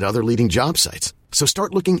visit other leading job sites. So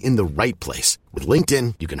start looking in the right place. With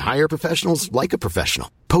LinkedIn, you can hire professionals like a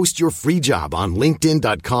professional. Post your free job on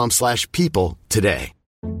linkedin.com/people today.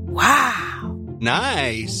 Wow.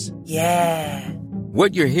 Nice. Yeah.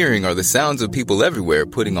 What you're hearing are the sounds of people everywhere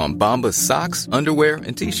putting on Bombas socks, underwear,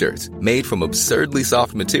 and T-shirts made from absurdly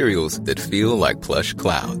soft materials that feel like plush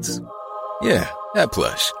clouds. Yeah, that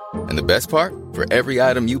plush. And the best part? For every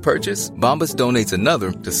item you purchase, Bombas donates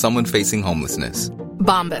another to someone facing homelessness.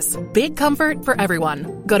 Bombas. Big comfort for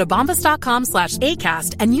everyone. Go to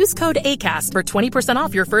bombas.com/ACAST and use code ACAST for 20%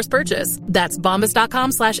 off your first purchase. That's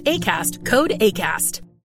bombas.com/ACAST, code ACAST.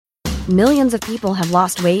 Millions of people have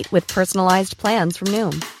lost weight with personalized plans from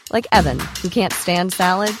Noom. Like Evan, who can't stand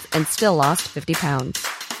salads and still lost 50 pounds.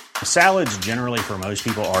 Salads generally for most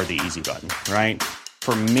people are the easy button, right?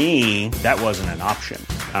 For me, that wasn't an option.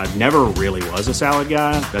 I never really was a salad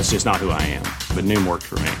guy. That's just not who I am. But Noom worked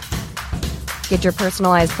for me. Get your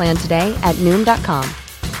personalized plan today at Noom.com.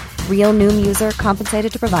 Real Noom user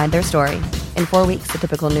compensated to provide their story. In 4 weeks, the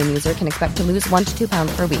typical Noom user can expect to lose 1 to 2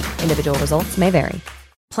 pounds per week. Individual results may vary.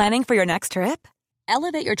 Planning for your next trip?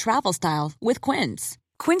 Elevate your travel style with Quince.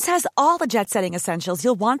 Quince has all the jet-setting essentials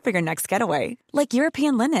you'll want for your next getaway, like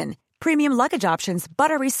European linen, premium luggage options,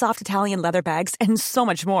 buttery soft Italian leather bags, and so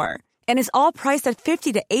much more. And is all priced at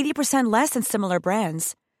 50 to 80% less than similar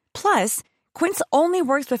brands. Plus, Quince only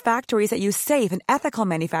works with factories that use safe and ethical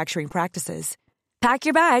manufacturing practices. Pack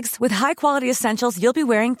your bags with high-quality essentials you'll be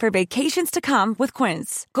wearing for vacations to come with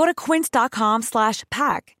Quince. Go to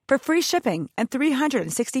quince.com/pack for free shipping and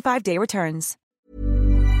 365-day returns.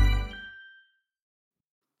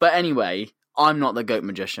 But anyway, I'm not the goat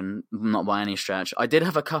magician, not by any stretch. I did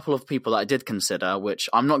have a couple of people that I did consider, which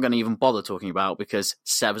I'm not going to even bother talking about because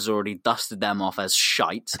Seb's already dusted them off as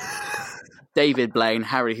shite. David Blaine,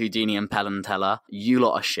 Harry Houdini, and Penn Teller. You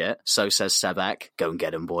lot are shit, so says Sebek. Go and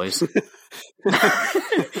get him, boys.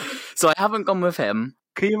 So I haven't gone with him.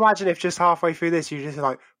 Can you imagine if just halfway through this you just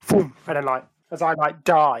like, boom, and then like, as I like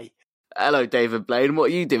die. Hello, David Blaine.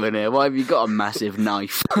 What are you doing here? Why have you got a massive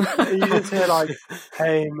knife? You just hear like,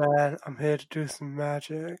 hey man, I'm here to do some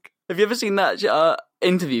magic. Have you ever seen that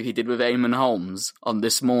interview he did with Eamon Holmes on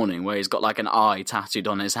This Morning where he's got like an eye tattooed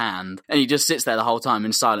on his hand and he just sits there the whole time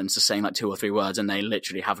in silence just saying like 2 or 3 words and they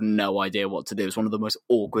literally have no idea what to do. It's one of the most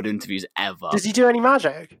awkward interviews ever. Does he do any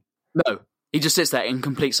magic? No. He just sits there in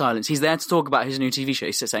complete silence. He's there to talk about his new TV show.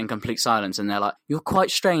 He sits there in complete silence and they're like, you're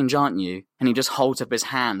quite strange, aren't you? And he just holds up his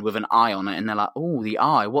hand with an eye on it and they're like, oh, the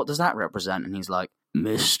eye, what does that represent? And he's like,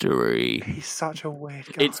 mystery. He's such a weird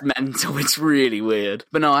guy. It's mental. It's really weird.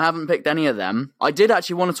 But no, I haven't picked any of them. I did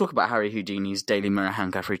actually want to talk about Harry Houdini's Daily Mirror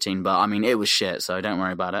handcuff routine, but I mean, it was shit, so don't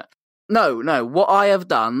worry about it. No, what I have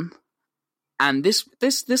done, and this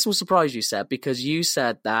will surprise you, Seb, because you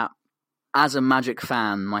said that as a Magic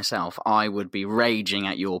fan myself, I would be raging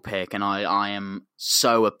at your pick, and I am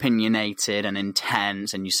so opinionated and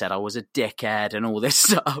intense, and you said I was a dickhead and all this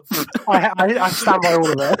stuff. I stand by all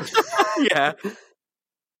of it. Yeah.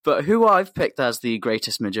 But who I've picked as the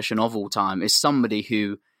greatest magician of all time is somebody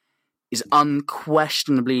who is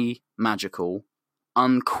unquestionably magical,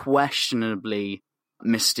 unquestionably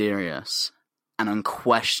mysterious, and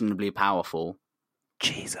unquestionably powerful.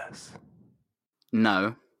 Jesus.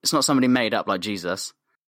 No, it's not somebody made up like Jesus.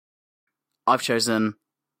 I've chosen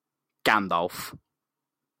Gandalf.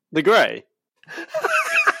 The Grey?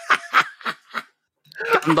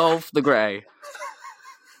 Gandalf the Grey.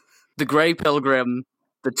 The Grey Pilgrim,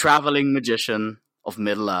 the travelling magician of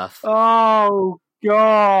Middle-earth. Oh,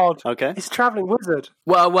 God. Okay. He's a travelling wizard.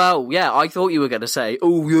 Well, yeah, I thought you were going to say,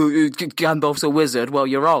 Gandalf's a wizard. Well,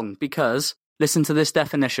 you're wrong, because listen to this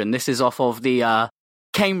definition. This is off of the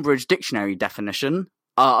Cambridge Dictionary definition.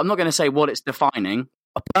 I'm not going to say what it's defining.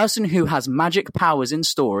 A person who has magic powers in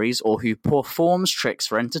stories or who performs tricks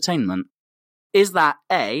for entertainment. Is that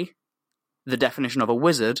A, the definition of a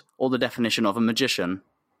wizard, or the definition of a magician?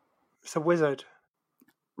 It's a wizard.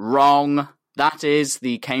 Wrong. That is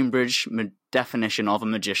the Cambridge definition of a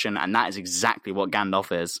magician, and that is exactly what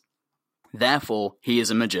Gandalf is. Therefore, he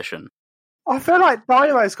is a magician. I feel like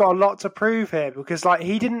Dynamo's got a lot to prove here, because like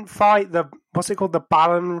he didn't fight the, what's it called, the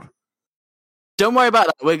Balan... Don't worry about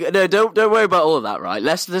that. Don't worry about all of that, right?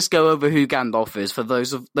 Let's just go over who Gandalf is for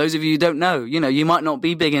those of you who don't know. You know, you might not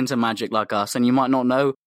be big into magic like us, and you might not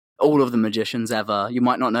know all of the magicians ever. You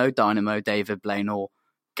might not know Dynamo, David Blaine, or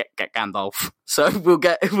get Gandalf. So we'll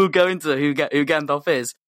go into who Gandalf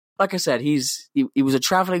is. Like I said, he was a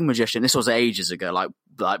traveling magician. This was ages ago, like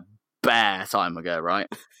bare time ago, right?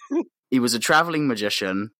 He was a traveling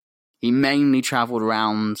magician. He mainly traveled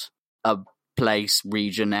around a place,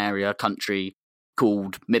 region, area, country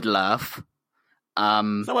called Middle-earth. Is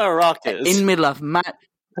that where Iraq is? In Middle-earth,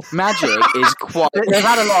 magic is quite... They've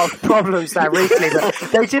had a lot of problems there recently, but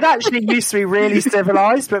they did actually used to be really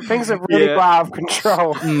civilised, but things have really got out of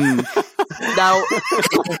control.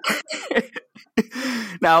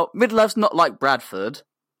 Now, Middle-earth's not like Bradford.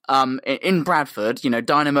 In Bradford, you know,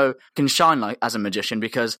 Dynamo can shine like as a magician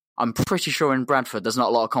because I'm pretty sure in Bradford there's not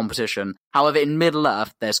a lot of competition. However, in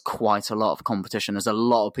Middle-earth, there's quite a lot of competition. There's a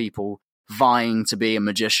lot of people vying to be a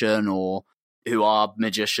magician or who are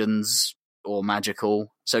magicians or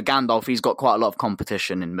magical. So Gandalf, he's got quite a lot of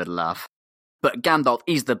competition in Middle-earth. But Gandalf,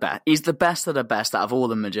 he's the best. He's the best of the best out of all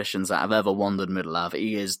the magicians that have ever wandered Middle-earth.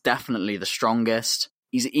 He is definitely the strongest.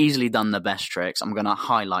 He's easily done the best tricks. I'm going to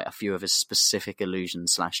highlight a few of his specific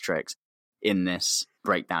illusions/tricks in this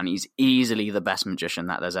breakdown. He's easily the best magician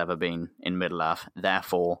that there's ever been in Middle-earth,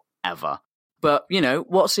 therefore, ever. But, you know,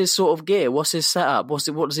 what's his sort of gear? What's his setup? What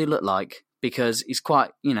does he look like? Because he's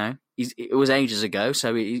quite, you know, it was ages ago,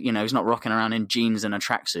 so, he's not rocking around in jeans and a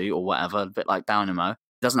tracksuit or whatever, a bit like Dynamo.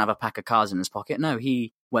 He doesn't have a pack of cards in his pocket. No,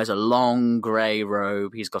 he wears a long grey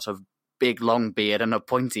robe. He's got a big long beard and a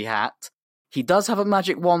pointy hat. He does have a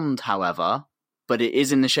magic wand, however, but it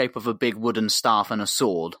is in the shape of a big wooden staff and a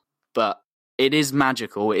sword. But it is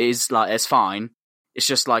magical. It is like, it's fine. It's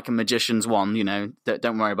just like a magician's wand, you know.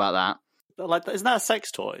 Don't worry about that. Like, isn't that a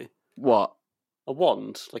sex toy? What? A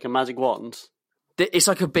wand, like a magic wand. It's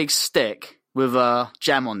like a big stick with a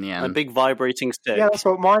gem on the end. A big vibrating stick. Yeah, that's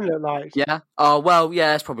what mine looked like. Yeah? Oh, well,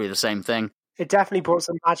 yeah, it's probably the same thing. It definitely brought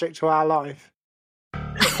some magic to our life.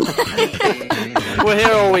 We're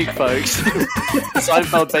here all week, folks.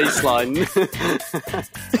 Seinfeld baseline.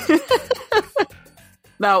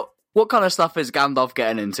 Now, what kind of stuff is Gandalf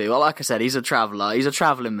getting into? Well, like I said, he's a traveller. He's a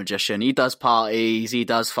travelling magician. He does parties, he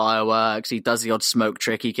does fireworks, he does the odd smoke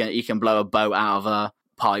trick. He can blow a boat out of a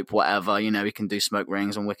pipe, whatever. You know, he can do smoke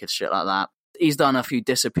rings and wicked shit like that. He's done a few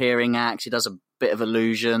disappearing acts. He does a bit of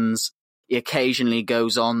illusions. He occasionally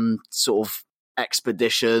goes on sort of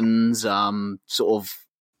expeditions, sort of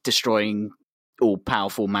destroying all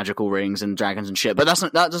powerful magical rings and dragons and shit. But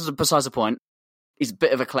that doesn't besides the point. He's a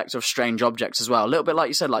bit of a collector of strange objects as well. A little bit like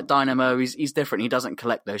you said, like Dynamo, he's different. He doesn't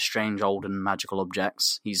collect those strange old and magical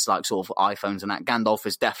objects. He's like sort of iPhones and that. Gandalf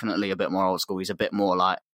is definitely a bit more old school. He's a bit more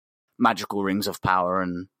like magical rings of power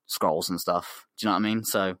and scrolls and stuff. Do you know what I mean?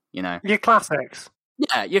 So, you know. Your classics.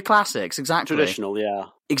 Yeah, your classics, exactly. Traditional, yeah.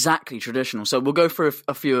 Exactly, traditional. So we'll go through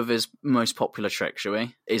a few of his most popular tricks, shall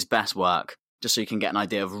we? His best work, just so you can get an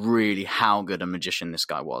idea of really how good a magician this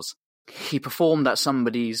guy was. He performed at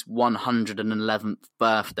somebody's 111th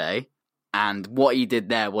birthday, and what he did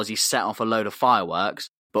there was he set off a load of fireworks,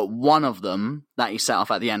 but one of them that he set off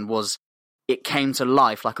at the end was, it came to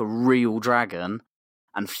life like a real dragon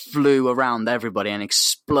and flew around everybody and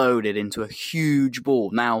exploded into a huge ball.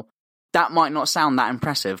 Now, that might not sound that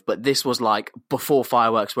impressive, but this was like before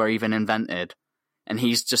fireworks were even invented, and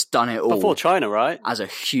he's just done it all. Before China, right? As a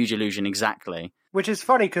huge illusion, exactly. Which is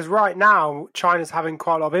funny, because right now, China's having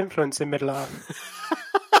quite a lot of influence in Middle-earth.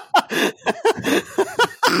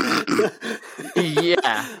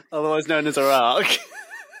 Yeah. Otherwise known as Iraq.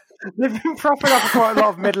 They've been propping up quite a lot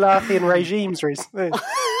of Middle-earthian regimes recently.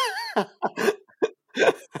 I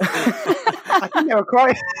think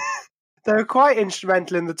they were quite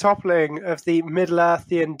instrumental in the toppling of the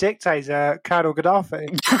Middle-earthian dictator, Colonel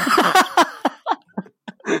Gaddafi.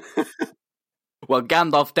 Well,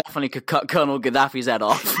 Gandalf definitely could cut Colonel Gaddafi's head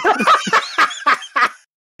off.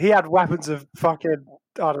 He had weapons of fucking,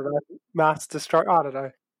 I don't know, mass destruction. I don't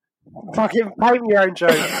know. Fucking paint your own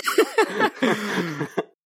joke.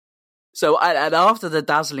 So, and after the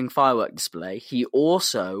dazzling firework display, he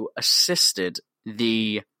also assisted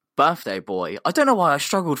the birthday boy. I don't know why I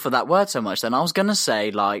struggled for that word so much then. I was going to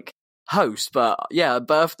say, like, host, but yeah,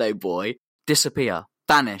 birthday boy, disappear,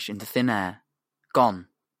 vanish into thin air, gone,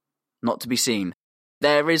 not to be seen.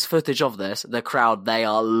 There is footage of this. The crowd, they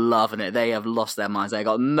are loving it. They have lost their minds. They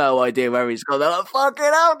got no idea where he's gone. They're like, fucking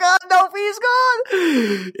hell, Gandalf, he's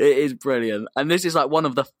gone! It is brilliant. And this is like one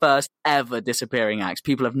of the first ever disappearing acts.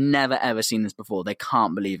 People have never, ever seen this before. They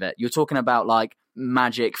can't believe it. You're talking about, like,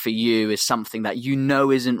 magic for you is something that you know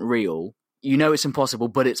isn't real. You know it's impossible,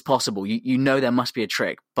 but it's possible. You know there must be a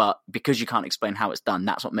trick, but because you can't explain how it's done,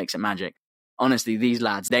 that's what makes it magic. Honestly, these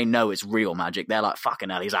lads, they know it's real magic. They're like,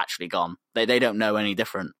 fucking hell, he's actually gone. They don't know any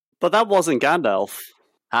different. But that wasn't Gandalf.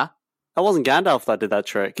 Huh? That wasn't Gandalf that did that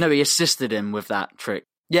trick. No, he assisted him with that trick.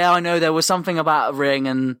 Yeah, I know, there was something about a ring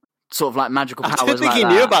and sort of like magical powers like that. I don't think he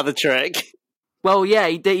knew about the trick. Well, yeah,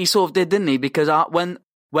 he sort of did, didn't he? Because when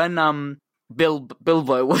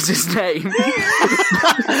Bilbo was his name, Bilbo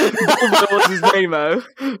was his name,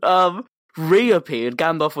 reappeared,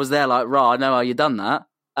 Gandalf was there like, rah, I know how you done that.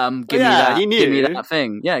 Give me that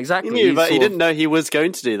thing. Yeah, exactly. He knew, but he didn't know he was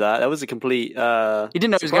going to do that. That was a complete he didn't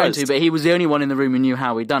know he was going to, but he was the only one in the room who knew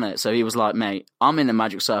how he'd done it. So he was like, mate, I'm in the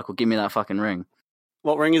magic circle. Give me that fucking ring.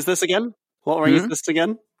 What ring is this again? What ring is this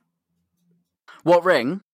again? What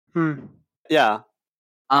ring? Yeah.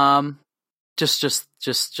 Just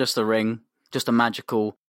a ring. Just a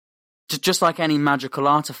magical... Just like any magical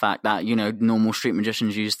artifact that, you know, normal street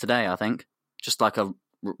magicians use today, I think. Just like a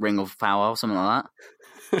ring of power or something like that.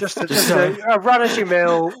 Just a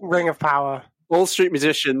run-as-you-mill ring of power. All street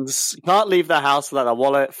musicians can't leave their house without their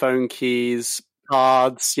wallet, phone keys,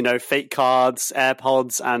 cards, fake cards,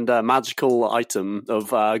 AirPods, and a magical item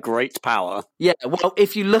of great power. Yeah, well,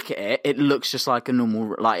 if you look at it, it looks just like a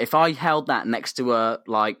normal... Like, if I held that next to a,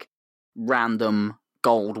 random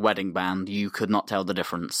gold wedding band, you could not tell the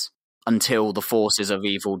difference until the forces of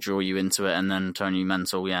evil draw you into it and then turn you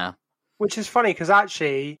mental, yeah. Which is funny, because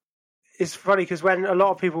actually, it's funny because when a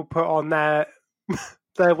lot of people put on their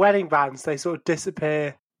wedding bands, they sort of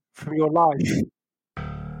disappear from your life.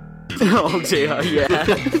 Oh dear, yeah.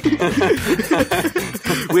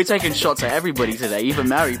 We're taking shots at everybody today, even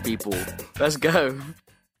married people. Let's go.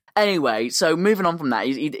 Anyway, so moving on from that,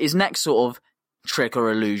 his next sort of trick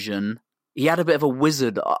or illusion, he had a bit of a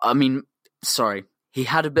wizard. He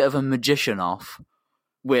had a bit of a magician off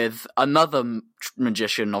with another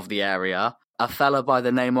magician of the area, a fella by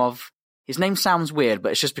the name of... His name sounds weird,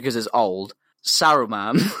 but it's just because it's old.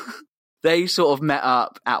 Saruman. They sort of met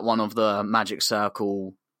up at one of the Magic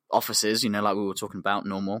Circle offices, like we were talking about,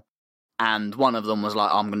 normal. And one of them was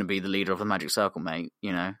like, I'm going to be the leader of the Magic Circle, mate,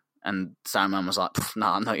 And Saruman was like,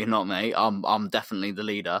 no, you're not, mate. I'm definitely the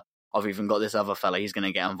leader. I've even got this other fella. He's going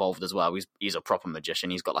to get involved as well. He's a proper magician.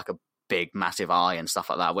 He's got a big, massive eye and stuff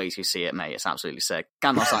like that. Wait till you see it, mate. It's absolutely sick.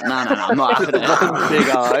 Gandalf's like, no, I'm not having it. Big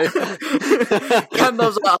eye.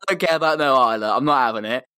 Gandalf's like, I don't care about no eye. Look, I'm not having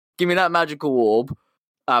it. Give me that magical orb.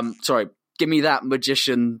 Give me that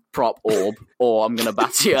magician prop orb, or I'm going to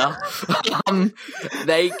batter you.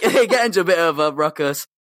 They get into a bit of a ruckus.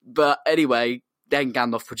 But anyway, then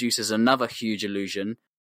Gandalf produces another huge illusion.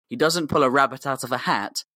 He doesn't pull a rabbit out of a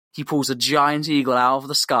hat. He pulls a giant eagle out of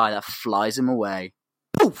the sky that flies him away.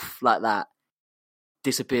 Poof! Like that.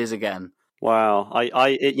 Disappears again. Wow.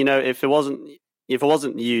 If it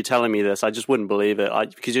wasn't you telling me this, I just wouldn't believe it.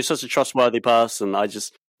 Because you're such a trustworthy person.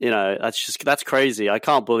 That's crazy. I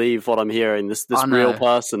can't believe what I'm hearing. This real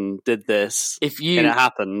person did this. And it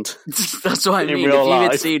happened. That's what I mean. If you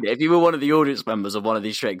had seen it, if you were one of the audience members of one of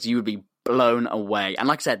these tricks, you would be blown away. And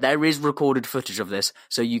like I said, there is recorded footage of this,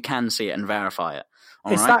 so you can see it and verify it.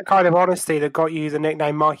 It's that kind of honesty that got you the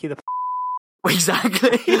nickname Mikey the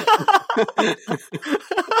Exactly.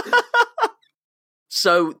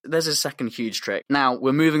 So there's a second huge trick. Now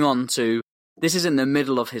we're moving on to, this is in the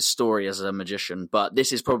middle of his story as a magician, but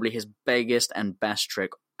this is probably his biggest and best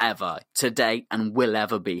trick ever to date and will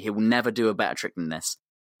ever be. He will never do a better trick than this.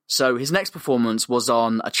 So his next performance was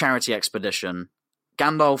on a charity expedition.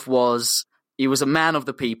 Gandalf was a man of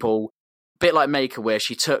the people, a bit like Make-A-Wish.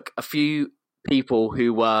 He took a few people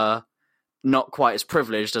who were not quite as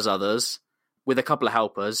privileged as others, with a couple of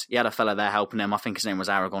helpers. He had a fella there helping him. I think his name was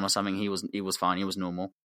Aragorn or something. He was fine. He was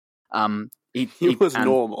normal. He was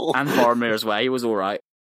normal. And Boromir as well. He was all right.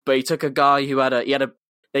 But he took a guy who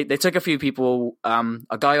they took a few people,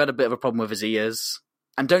 a guy who had a bit of a problem with his ears.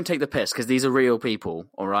 And don't take the piss, because these are real people,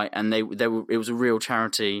 all right? And it was a real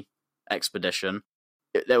charity expedition.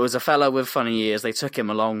 There was a fella with funny ears. They took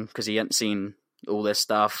him along because he hadn't seen all this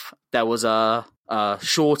stuff. There was a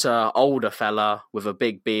shorter, older fella with a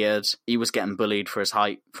big beard. He was getting bullied for his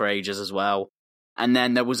height for ages as well. And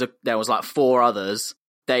then there was like four others.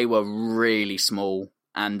 They were really small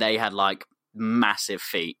and they had massive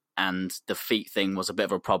feet. And the feet thing was a bit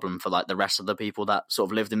of a problem for the rest of the people that sort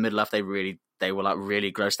of lived in Middle-earth. They were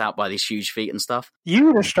really grossed out by these huge feet and stuff. You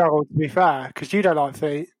would have struggled, to be fair, because you don't like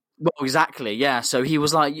feet. Well, exactly, yeah. So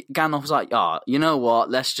Gandalf was like, you know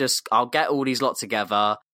what, I'll get all these lot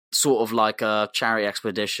together, sort of like a charity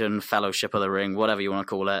expedition, Fellowship of the Ring, whatever you want to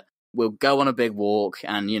call it. We'll go on a big walk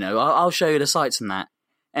and, I'll show you the sights and that.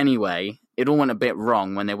 Anyway, it all went a bit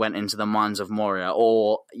wrong when they went into the Mines of Moria,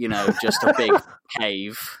 or, just a big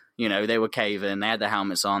cave. They were caving, they had their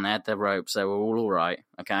helmets on, they had their ropes, they were all right,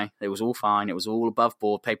 okay? It was all fine, it was all above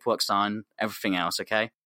board, paperwork signed, everything else,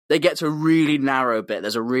 okay? They get to a really narrow bit.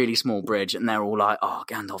 There's a really small bridge, and they're all like, "Oh,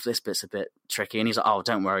 Gandalf, this bit's a bit tricky." And he's like, "Oh,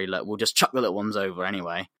 don't worry. Look, we'll just chuck the little ones over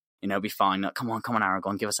anyway. It'll be fine. Look, come on,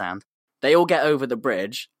 Aragorn, give us a hand." They all get over the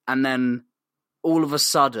bridge, and then all of a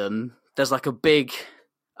sudden, there's a big.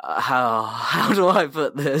 How do I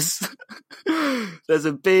put this? There's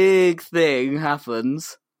a big thing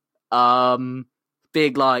happens.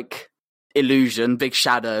 Big illusion, big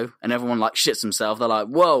shadow, and everyone shits themselves. They're like,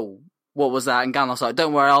 "Whoa. What was that?" And Gandalf's like,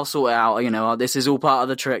 "Don't worry, I'll sort it out. This is all part of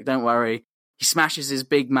the trick. Don't worry." He smashes his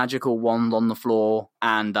big magical wand on the floor,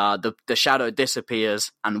 and the shadow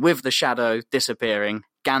disappears. And with the shadow disappearing,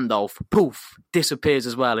 Gandalf, poof, disappears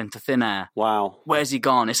as well into thin air. Wow. Where's he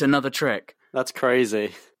gone? It's another trick. That's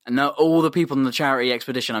crazy. And now all the people on the charity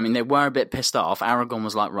expedition, they were a bit pissed off. Aragorn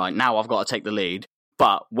was like, right, now I've got to take the lead.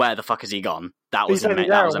 But where the fuck has he gone? That was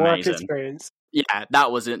amazing. Experience. Yeah,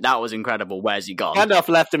 that was incredible. Where's he gone? Gandalf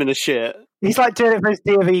left him in the shit. He's like doing it for his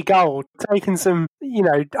D&D gold, taking some,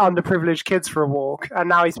 underprivileged kids for a walk, and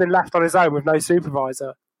now he's been left on his own with no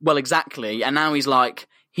supervisor. Well, exactly. And now he's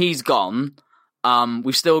gone.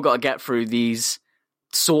 We've still got to get through these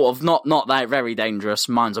sort of not that very dangerous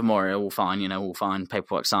Mines of Moria, all fine, all fine,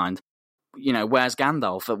 paperwork signed. Where's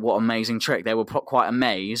Gandalf? What amazing trick. They were quite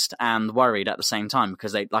amazed and worried at the same time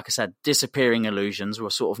because they, like I said, disappearing illusions were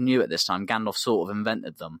sort of new at this time. Gandalf sort of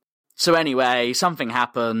invented them. So anyway, something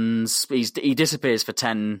happens. He disappears for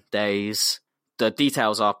 10 days. The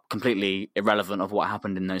details are completely irrelevant of what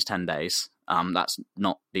happened in those 10 days. That's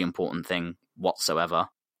not the important thing whatsoever.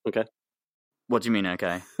 Okay. What do you mean,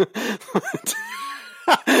 okay?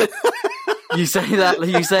 You say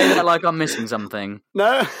that like I'm missing something.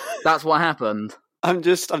 No. That's what happened. I'm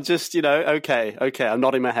just, okay. I'm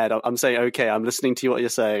nodding my head. I'm saying, okay, I'm listening to what you're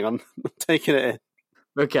saying. I'm taking it in.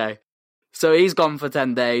 Okay. So he's gone for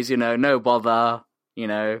 10 days, no bother,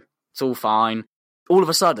 it's all fine. All of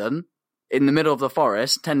a sudden, in the middle of the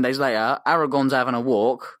forest, 10 days later, Aragorn's having a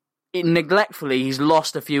walk. Neglectfully, he's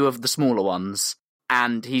lost a few of the smaller ones.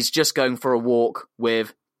 And he's just going for a walk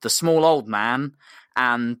with the small old man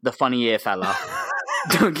and the funny ear fella.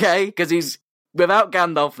 Okay? Because he's, without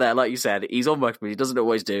Gandalf there, like you said, he's almost, he doesn't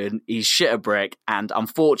always do, and he's shit a brick, and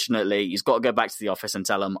unfortunately, he's got to go back to the office and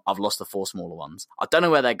tell them, I've lost the 4 smaller ones. I don't know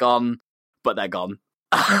where they're gone, but they're gone.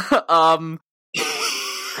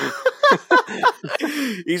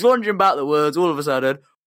 He's wandering about the woods, all of a sudden,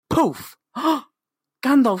 poof!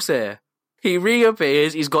 Gandalf's here. He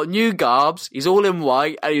reappears, he's got new garbs, he's all in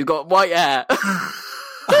white, and he's got white hair.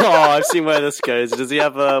 I've seen where this goes. Does he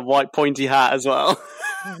have a white pointy hat as well?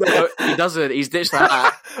 No, he doesn't. He's ditched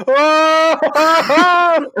that.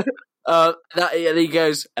 He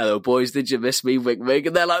goes, hello boys, did you miss me, wink wink?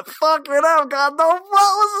 And they're like, fucking hell, Gandalf, that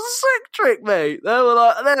was a sick trick, mate. They were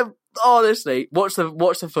like, honestly, watch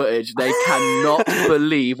the footage. They cannot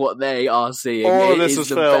believe what they are seeing. All this was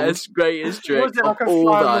the filmed. Best, greatest trick. Was it like a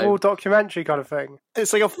fly-on-the-wall documentary kind of thing?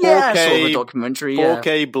 It's like a 4K, sort of a documentary,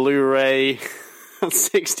 4K Blu-ray,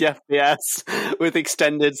 60 FPS with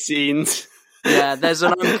extended scenes. Yeah, there's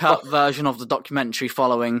an uncut version of the documentary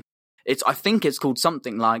following. I think it's called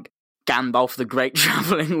something like Gandalf the Great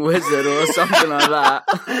Travelling Wizard or something like that.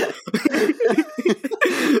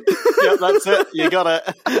 Yep, that's it. You got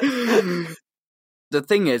it. The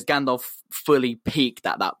thing is, Gandalf fully peaked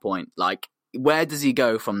at that point. Like, where does he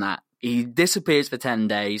go from that? He disappears for 10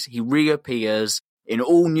 days. He reappears in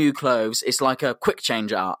all new clothes. It's like a quick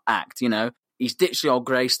change act, He's ditched the old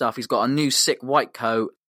grey stuff. He's got a new sick white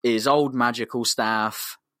coat. His old magical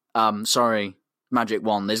staff, magic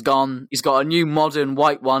wand is gone. He's got a new modern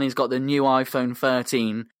white one. He's got the new iPhone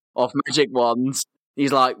 13 of magic wands.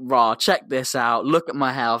 He's like, rah, check this out. Look at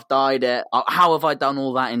my hair. I've dyed it. How have I done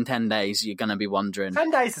all that in 10 days? You're going to be wondering. 10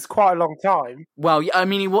 days is quite a long time. Well, I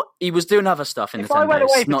mean, he was doing other stuff in the 10 days. If I went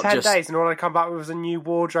away for 10 just... days and all I come back with was a new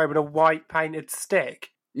wardrobe and a white painted stick,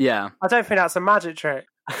 yeah, I don't think that's a magic trick.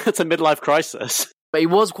 It's a midlife crisis. But he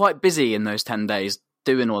was quite busy in those 10 days.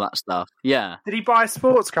 Doing all that stuff, yeah. Did he buy a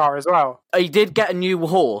sports car as well? He did get a new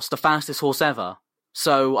horse, the fastest horse ever.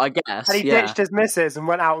 So I guess, and he ditched his missus and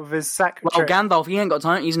went out with his secretary. Well, Gandalf, he ain't got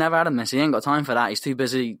time. He's never had a miss. He ain't got time for that. He's too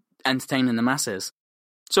busy entertaining the masses.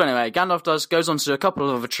 So anyway, Gandalf goes on to do a couple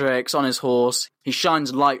of other tricks on his horse. He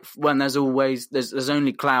shines light when there's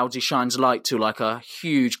only clouds. He shines light to like a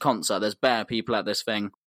huge concert. There's bare people at this thing.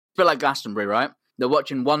 It's a bit like Glastonbury, right? They're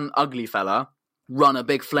watching one ugly fella run a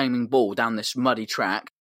big flaming ball down this muddy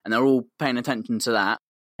track, and they're all paying attention to that.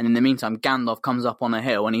 And in the meantime, Gandalf comes up on a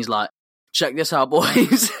hill, and he's like, check this out,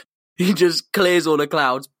 boys. He just clears all the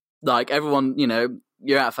clouds. Like, everyone,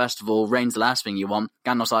 you're at a festival, rain's the last thing you want.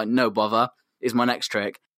 Gandalf's like, no bother, is my next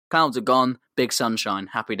trick. Clouds are gone, big sunshine,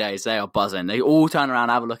 happy days, they are buzzing. They all turn around,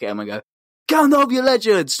 have a look at him and go, Gandalf, you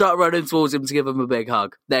legend! Start running towards him to give him a big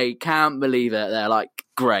hug. They can't believe it. They're like,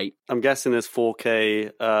 great. I'm guessing there's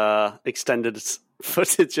 4K extended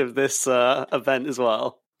footage of this event as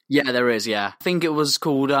well. Yeah, there is, yeah. I think it was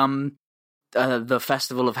called the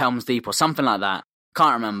Festival of Helm's Deep or something like that.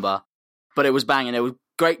 Can't remember. But it was banging. It was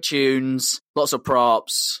great tunes, lots of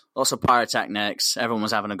props, lots of pyrotechnics. Everyone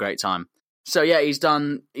was having a great time. So yeah, he's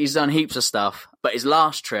done heaps of stuff. But his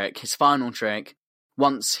last trick, his final trick,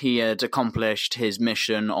 once he had accomplished his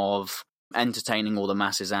mission of entertaining all the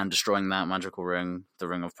masses and destroying that magical ring, the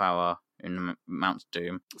Ring of Power in Mount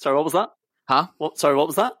Doom. Sorry, what was that? Huh? What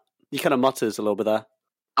was that? You kind of mutters a little bit there.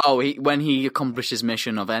 Oh, when he accomplished his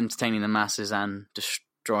mission of entertaining the masses and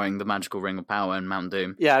destroying the magical Ring of Power in Mount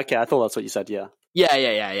Doom. Yeah, okay, I thought that's what you said, yeah.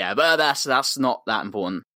 Yeah, but that's not that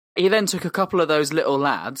important. He then took a couple of those little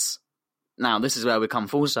lads, Now, this is where we come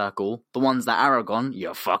full circle. The ones that Aragorn,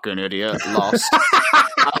 you fucking idiot, lost.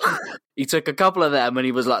 He took a couple of them and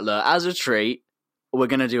he was like, look, as a treat, we're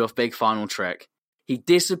going to do a big final trick. He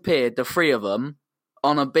disappeared, the three of them,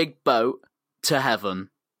 on a big boat to heaven.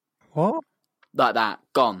 What? Like that,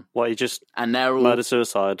 gone. What, he just and they're all...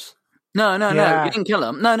 murder-suicide? No, he didn't kill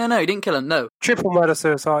him. No, he didn't kill him, no. Triple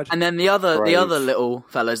murder-suicide. And then the other little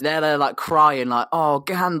fellas, they're like crying, like, oh,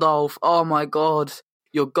 Gandalf, oh my god,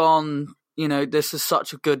 you're gone. You know, this is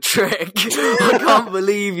such a good trick. I can't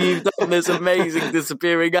believe you've done this amazing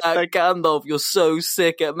disappearing act. Gandalf, you're so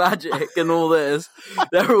sick at magic and all this.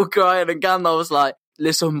 They're all crying and Gandalf's like,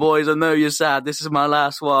 listen, boys, I know you're sad. This is my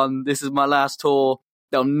last one. This is my last tour.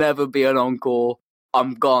 There'll never be an encore.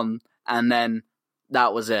 I'm gone. And then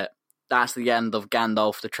that was it. That's the end of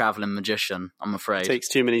Gandalf the Travelling Magician, I'm afraid. Takes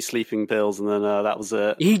too many sleeping pills and then that was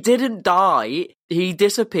it. He didn't die. He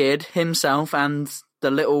disappeared, himself and the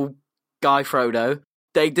little guy Frodo.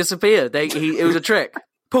 They disappeared. It was a trick.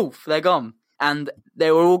 Poof, they're gone. And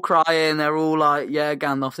they were all crying. They're all like, yeah,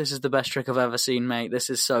 Gandalf, this is the best trick I've ever seen, mate.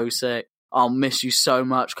 This is so sick. I'll miss you so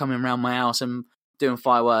much coming around my house and doing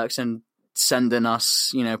fireworks and sending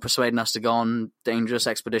us, persuading us to go on dangerous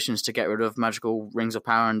expeditions to get rid of magical rings of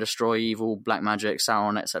power and destroy evil black magic,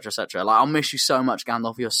 Sauron, etc., etc. Like, I'll miss you so much,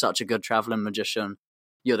 Gandalf. You're such a good travelling magician.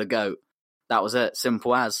 You're the GOAT. That was it.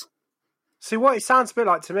 Simple as. See, what it sounds a bit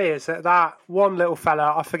like to me is that one little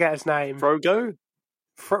fella, I forget his name. Frodo?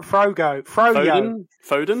 Frodo.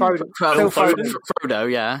 Frodo,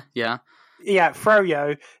 yeah. Yeah,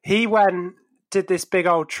 Frodo. He did this big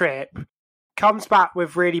old trip, comes back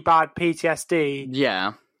with really bad PTSD.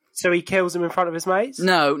 Yeah. So he kills him in front of his mates?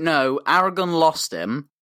 No. Aragorn lost him.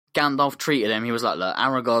 Gandalf treated him. He was like, look,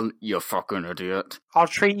 Aragorn, you're fucking idiot. I'll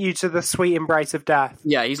treat you to the sweet embrace of death.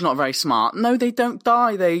 Yeah, he's not very smart. No, they don't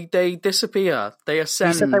die. They disappear. They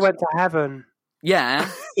ascend. You said they went to heaven. Yeah.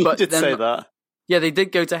 But he did say that. Yeah, they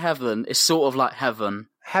did go to heaven. It's sort of like heaven.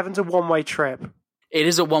 Heaven's a one-way trip. It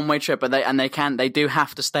is a one-way trip, but they do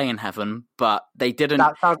have to stay in heaven, but they didn't.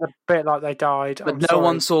 That sounds a bit like they died. But no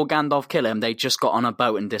one saw Gandalf kill him. They just got on a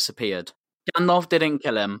boat and disappeared. Gandalf didn't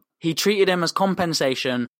kill him. He treated him as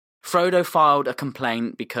compensation. Frodo filed a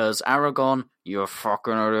complaint because Aragorn, you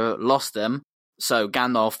fucking idiot, lost him. So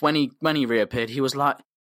Gandalf, when he reappeared, he was like,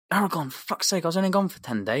 Aragorn, for fuck's sake, I was only gone for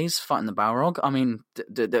 10 days fighting the Balrog. I mean,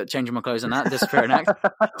 changing my clothes and that, disappearing act.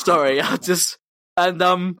 Sorry,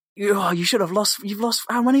 And you should have lost. You've lost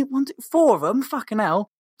how many? 4 of them. Fucking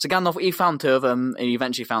hell. So Gandalf, he found 2 of them, and he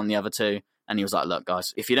eventually found the other 2. And he was like, "Look,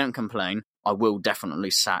 guys, if you don't complain, I will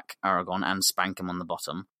definitely sack Aragorn and spank him on the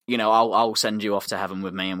bottom. I'll send you off to heaven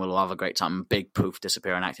with me, and we'll all have a great time. Big poof,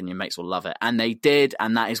 disappearing act, and your mates will love it." And they did,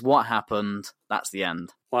 and that is what happened. That's the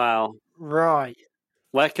end. Wow. Right.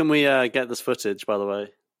 Where can we get this footage, by the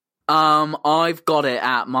way? I've got it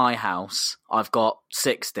at my house. I've got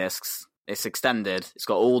 6 discs. It's extended. It's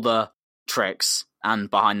got all the tricks and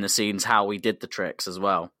behind the scenes how we did the tricks as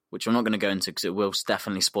well, which I'm not going to go into because it will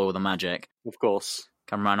definitely spoil the magic. Of course.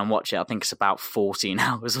 Come around and watch it. I think it's about 14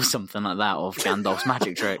 hours or something like that of Gandalf's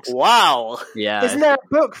magic tricks. Wow. Yeah. Isn't there a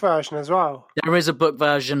book version as well? There is a book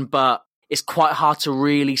version, but it's quite hard to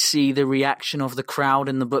really see the reaction of the crowd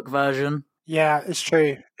in the book version. Yeah, it's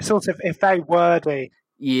true. It's sort of, if very wordy.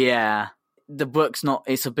 Yeah. The book's not,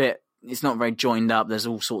 it's not very joined up. There's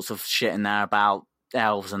all sorts of shit in there about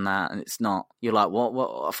elves and that, and it's not. You're like, what?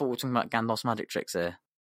 I thought we were talking about Gandalf's magic tricks here.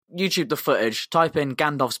 YouTube the footage, type in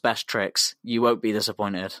Gandalf's best tricks. You won't be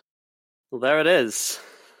disappointed. Well, there it is.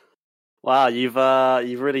 Wow, you've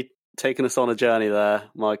really taken us on a journey there,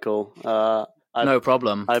 Michael. No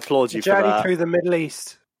problem. I applaud you for that. Journey through the Middle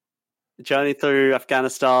East. Journey through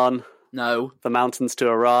Afghanistan. No. The mountains to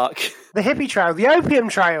Iraq. The hippie trail, the opium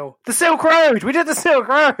trail, the Silk Road. We did the Silk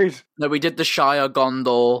Road. No, we did the Shire,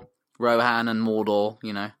 Gondor, Rohan and Mordor,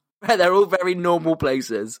 They're all very normal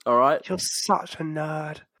places, all right? You're such a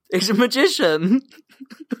nerd. He's a magician.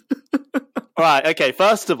 Right, okay,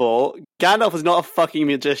 first of all, Gandalf is not a fucking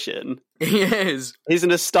magician. He is. He's an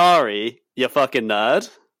Astari, you fucking nerd.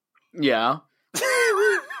 Yeah.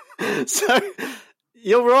 So,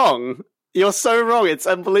 you're wrong. You're so wrong. It's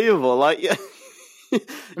unbelievable. Like, I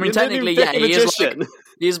mean, technically, yeah,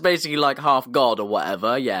 he is basically like half god or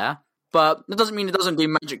whatever, yeah. But that doesn't mean he doesn't do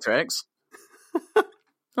magic tricks.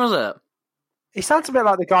 Does it? He sounds a bit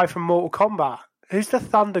like the guy from Mortal Kombat. Who's the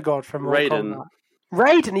thunder god from Mortal Kombat?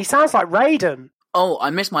 Raiden. He sounds like Raiden. Oh,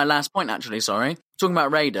 I missed my last point, actually, sorry. Talking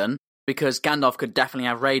about Raiden, because Gandalf could definitely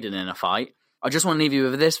have Raiden in a fight. I just want to leave you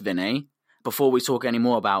with this, Vinny, before we talk any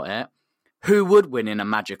more about it. Who would win in a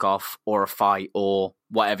magic off or a fight or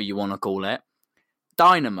whatever you want to call it?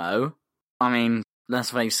 Dynamo. I mean, let's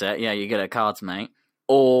face it, yeah, you're good at cards, mate.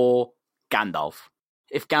 Or Gandalf.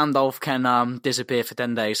 If Gandalf can disappear for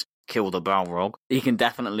 10 days, kill the Balrog, he can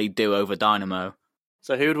definitely do over Dynamo.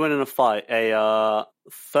 So who would win in a fight? A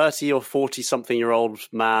 30 or 40-something-year-old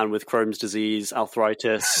man with Crohn's disease,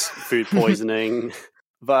 arthritis, food poisoning,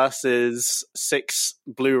 versus 6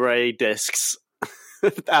 Blu-ray discs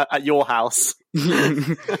at your house.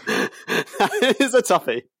 That is a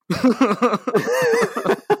toughie.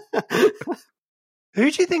 Who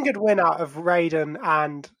do you think would win out of Raiden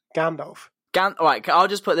and Gandalf? Right, I'll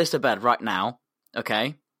just put this to bed right now,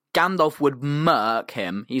 okay? Gandalf would murk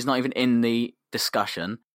him. He's not even in the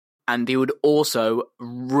discussion. And he would also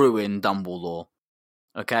ruin Dumbledore.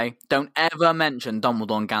 Okay? Don't ever mention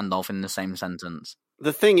Dumbledore and Gandalf in the same sentence.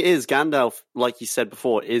 The thing is, Gandalf, like you said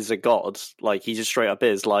before, is a god. Like, he just straight up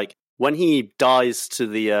is. Like, when he dies to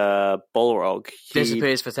the Balrog...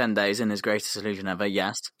 Disappears for 10 days in his greatest illusion ever,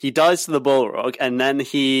 yes. He dies to the Balrog, and then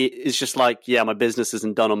he is just like, yeah, my business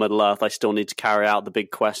isn't done on Middle-earth. I still need to carry out the big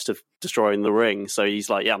quest of destroying the ring. So he's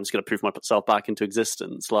like, yeah, I'm just going to poof myself back into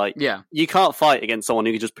existence. Like, yeah. You can't fight against someone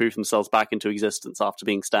who can just poof themselves back into existence after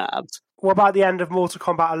being stabbed. What about the end of Mortal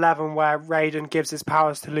Kombat 11 where Raiden gives his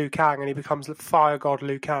powers to Liu Kang and he becomes Fire God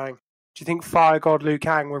Liu Kang? Do you think Fire God Liu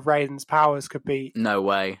Kang with Raiden's powers could be... No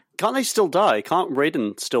way. Can't they still die? Can't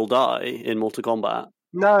Raiden still die in Mortal Kombat?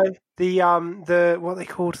 No, the what are they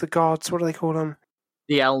called? The gods? What do they call them?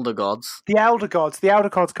 The Elder Gods. The Elder Gods. The Elder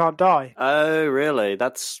Gods can't die. Oh, really?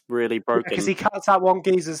 That's really broken. Because he cuts out one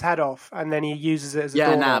geezer's head off and then he uses it as a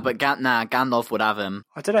doorknob. Gandalf would have him.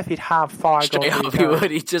 I don't know if he'd have Fire Straight God. Up, he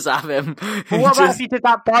would. He'd just have him. But what about if he did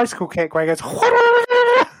that bicycle kick where he goes...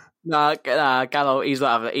 Nah, Gandalf,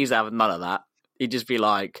 he's having none of that. He'd just be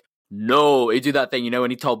like, no. He'd do that thing,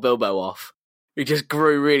 when he told Bilbo off. He just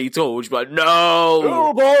grew really tall. He'd be like,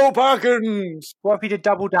 no! Bilbo Baggins! What if he did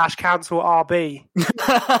double dash, cancel RB?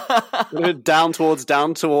 down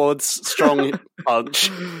towards, strong punch.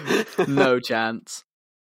 No chance.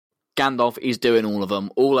 Gandalf is doing all of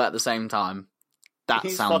them, all at the same time. That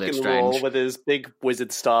He's sounded fucking strange. Raw with his big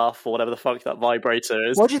wizard staff or whatever the fuck that vibrator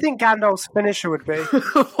is. What do you think Gandalf's finisher would be?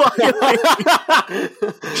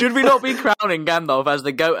 Should we not be crowning Gandalf as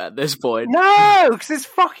the GOAT at this point? No, because it's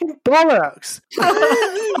fucking bollocks.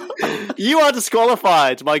 You are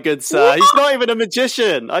disqualified, my good sir. What? He's not even a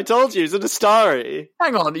magician. I told you, he's an Astari.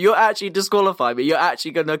 Hang on, you're actually disqualified, but you're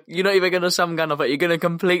not even gonna summon Gandalf, but you're gonna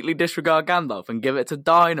completely disregard Gandalf and give it to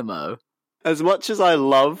Dynamo. As much as I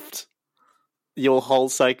loved your whole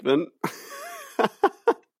segment,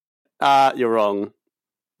 you're wrong.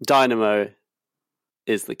 Dynamo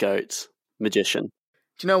is the GOAT magician.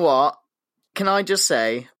 Do you know what? Can I just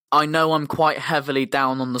say, I know I'm quite heavily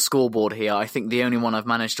down on the scoreboard here. I think the only one I've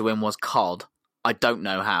managed to win was COD. I don't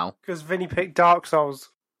know how. Because Vinny picked Dark Souls.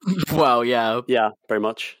 Well, yeah. Yeah, very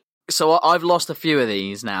much. So I've lost a few of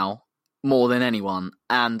these now, more than anyone,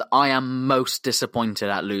 and I am most disappointed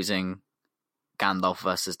at losing Gandalf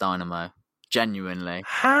versus Dynamo. Genuinely.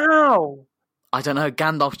 How? I don't know,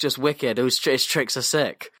 Gandalf's just wicked. His tricks are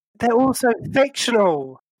sick. They're also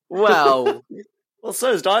fictional. Well... Well,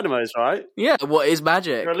 so is Dynamo's, right? Yeah, what is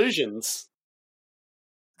magic? They're illusions.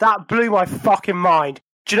 That blew my fucking mind.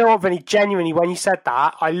 Do you know what, Vinny? Genuinely, when you said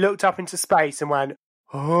that, I looked up into space and went,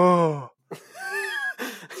 oh.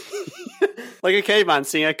 Like a caveman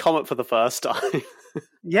seeing a comet for the first time.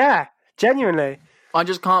 Yeah, genuinely. I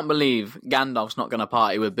just can't believe Gandalf's not going to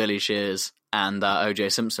party with Billy Shears and O.J.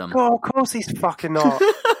 Simpson. Oh, of course he's fucking not.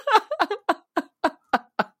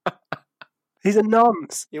 He's a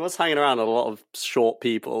nonce. He was hanging around a lot of short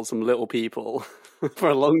people, some little people, for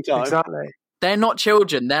a long time. Exactly. They're not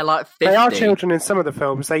children, they're like 50. They are children in some of the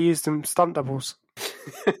films. They used them stunt doubles.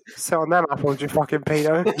 Sit on them apples, you fucking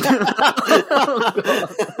pedo.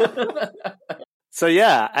 So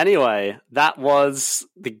yeah, anyway, that was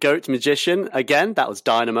the GOAT magician. Again, that was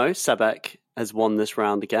Dynamo. Sebek has won this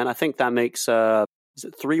round again. I think that makes, is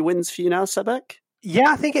it 3 wins for you now, Sebek?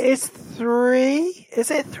 Yeah, I think it is 3.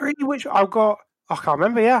 Is it 3? Which I've got... I can't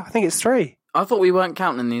remember, yeah. I think it's 3. I thought we weren't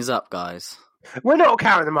counting these up, guys. We're not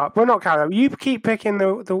counting them up. You keep picking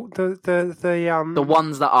the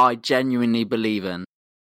ones that I genuinely believe in.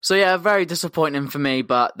 So yeah, very disappointing for me,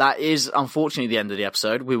 but that is unfortunately the end of the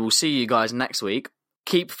episode. We will see you guys next week.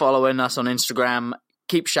 Keep following us on Instagram.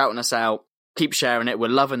 Keep shouting us out. Keep sharing it. We're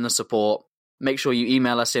loving the support. Make sure you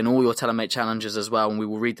email us in all your Telemate challenges as well, and we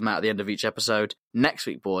will read them out at the end of each episode. Next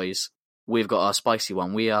week, boys, we've got our spicy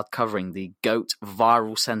one. We are covering the GOAT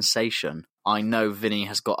viral sensation. I know Vinny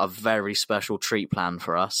has got a very special treat planned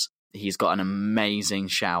for us. He's got an amazing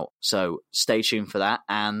shout. So stay tuned for that,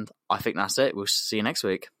 and I think that's it. We'll see you next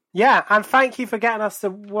week. Yeah, and thank you for getting us to,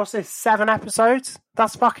 what's this, 7 episodes?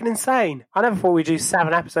 That's fucking insane. I never thought we'd do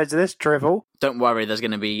 7 episodes of this drivel. Don't worry, there's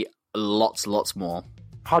going to be lots more.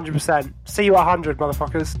 100%. See you at 100,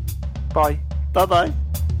 motherfuckers. Bye. Bye-bye.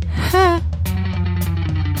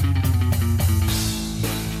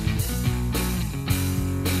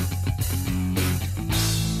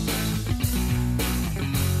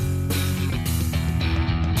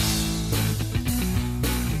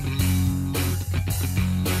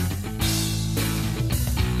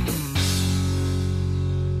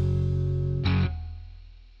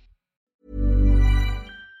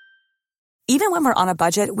 Even when we're on a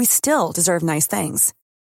budget, we still deserve nice things.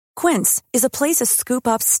 Quince is a place to scoop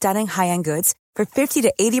up stunning high-end goods for 50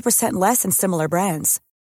 to 80% less than similar brands.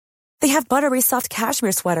 They have buttery soft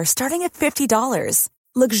cashmere sweaters starting at $50,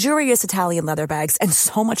 luxurious Italian leather bags, and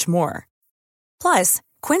so much more. Plus,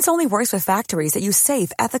 Quince only works with factories that use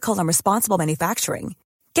safe, ethical, and responsible manufacturing.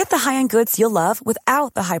 Get the high-end goods you'll love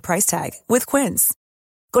without the high price tag with Quince.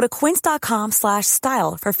 Go to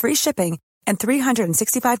quince.com/style for free shipping and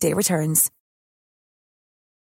 365-day returns.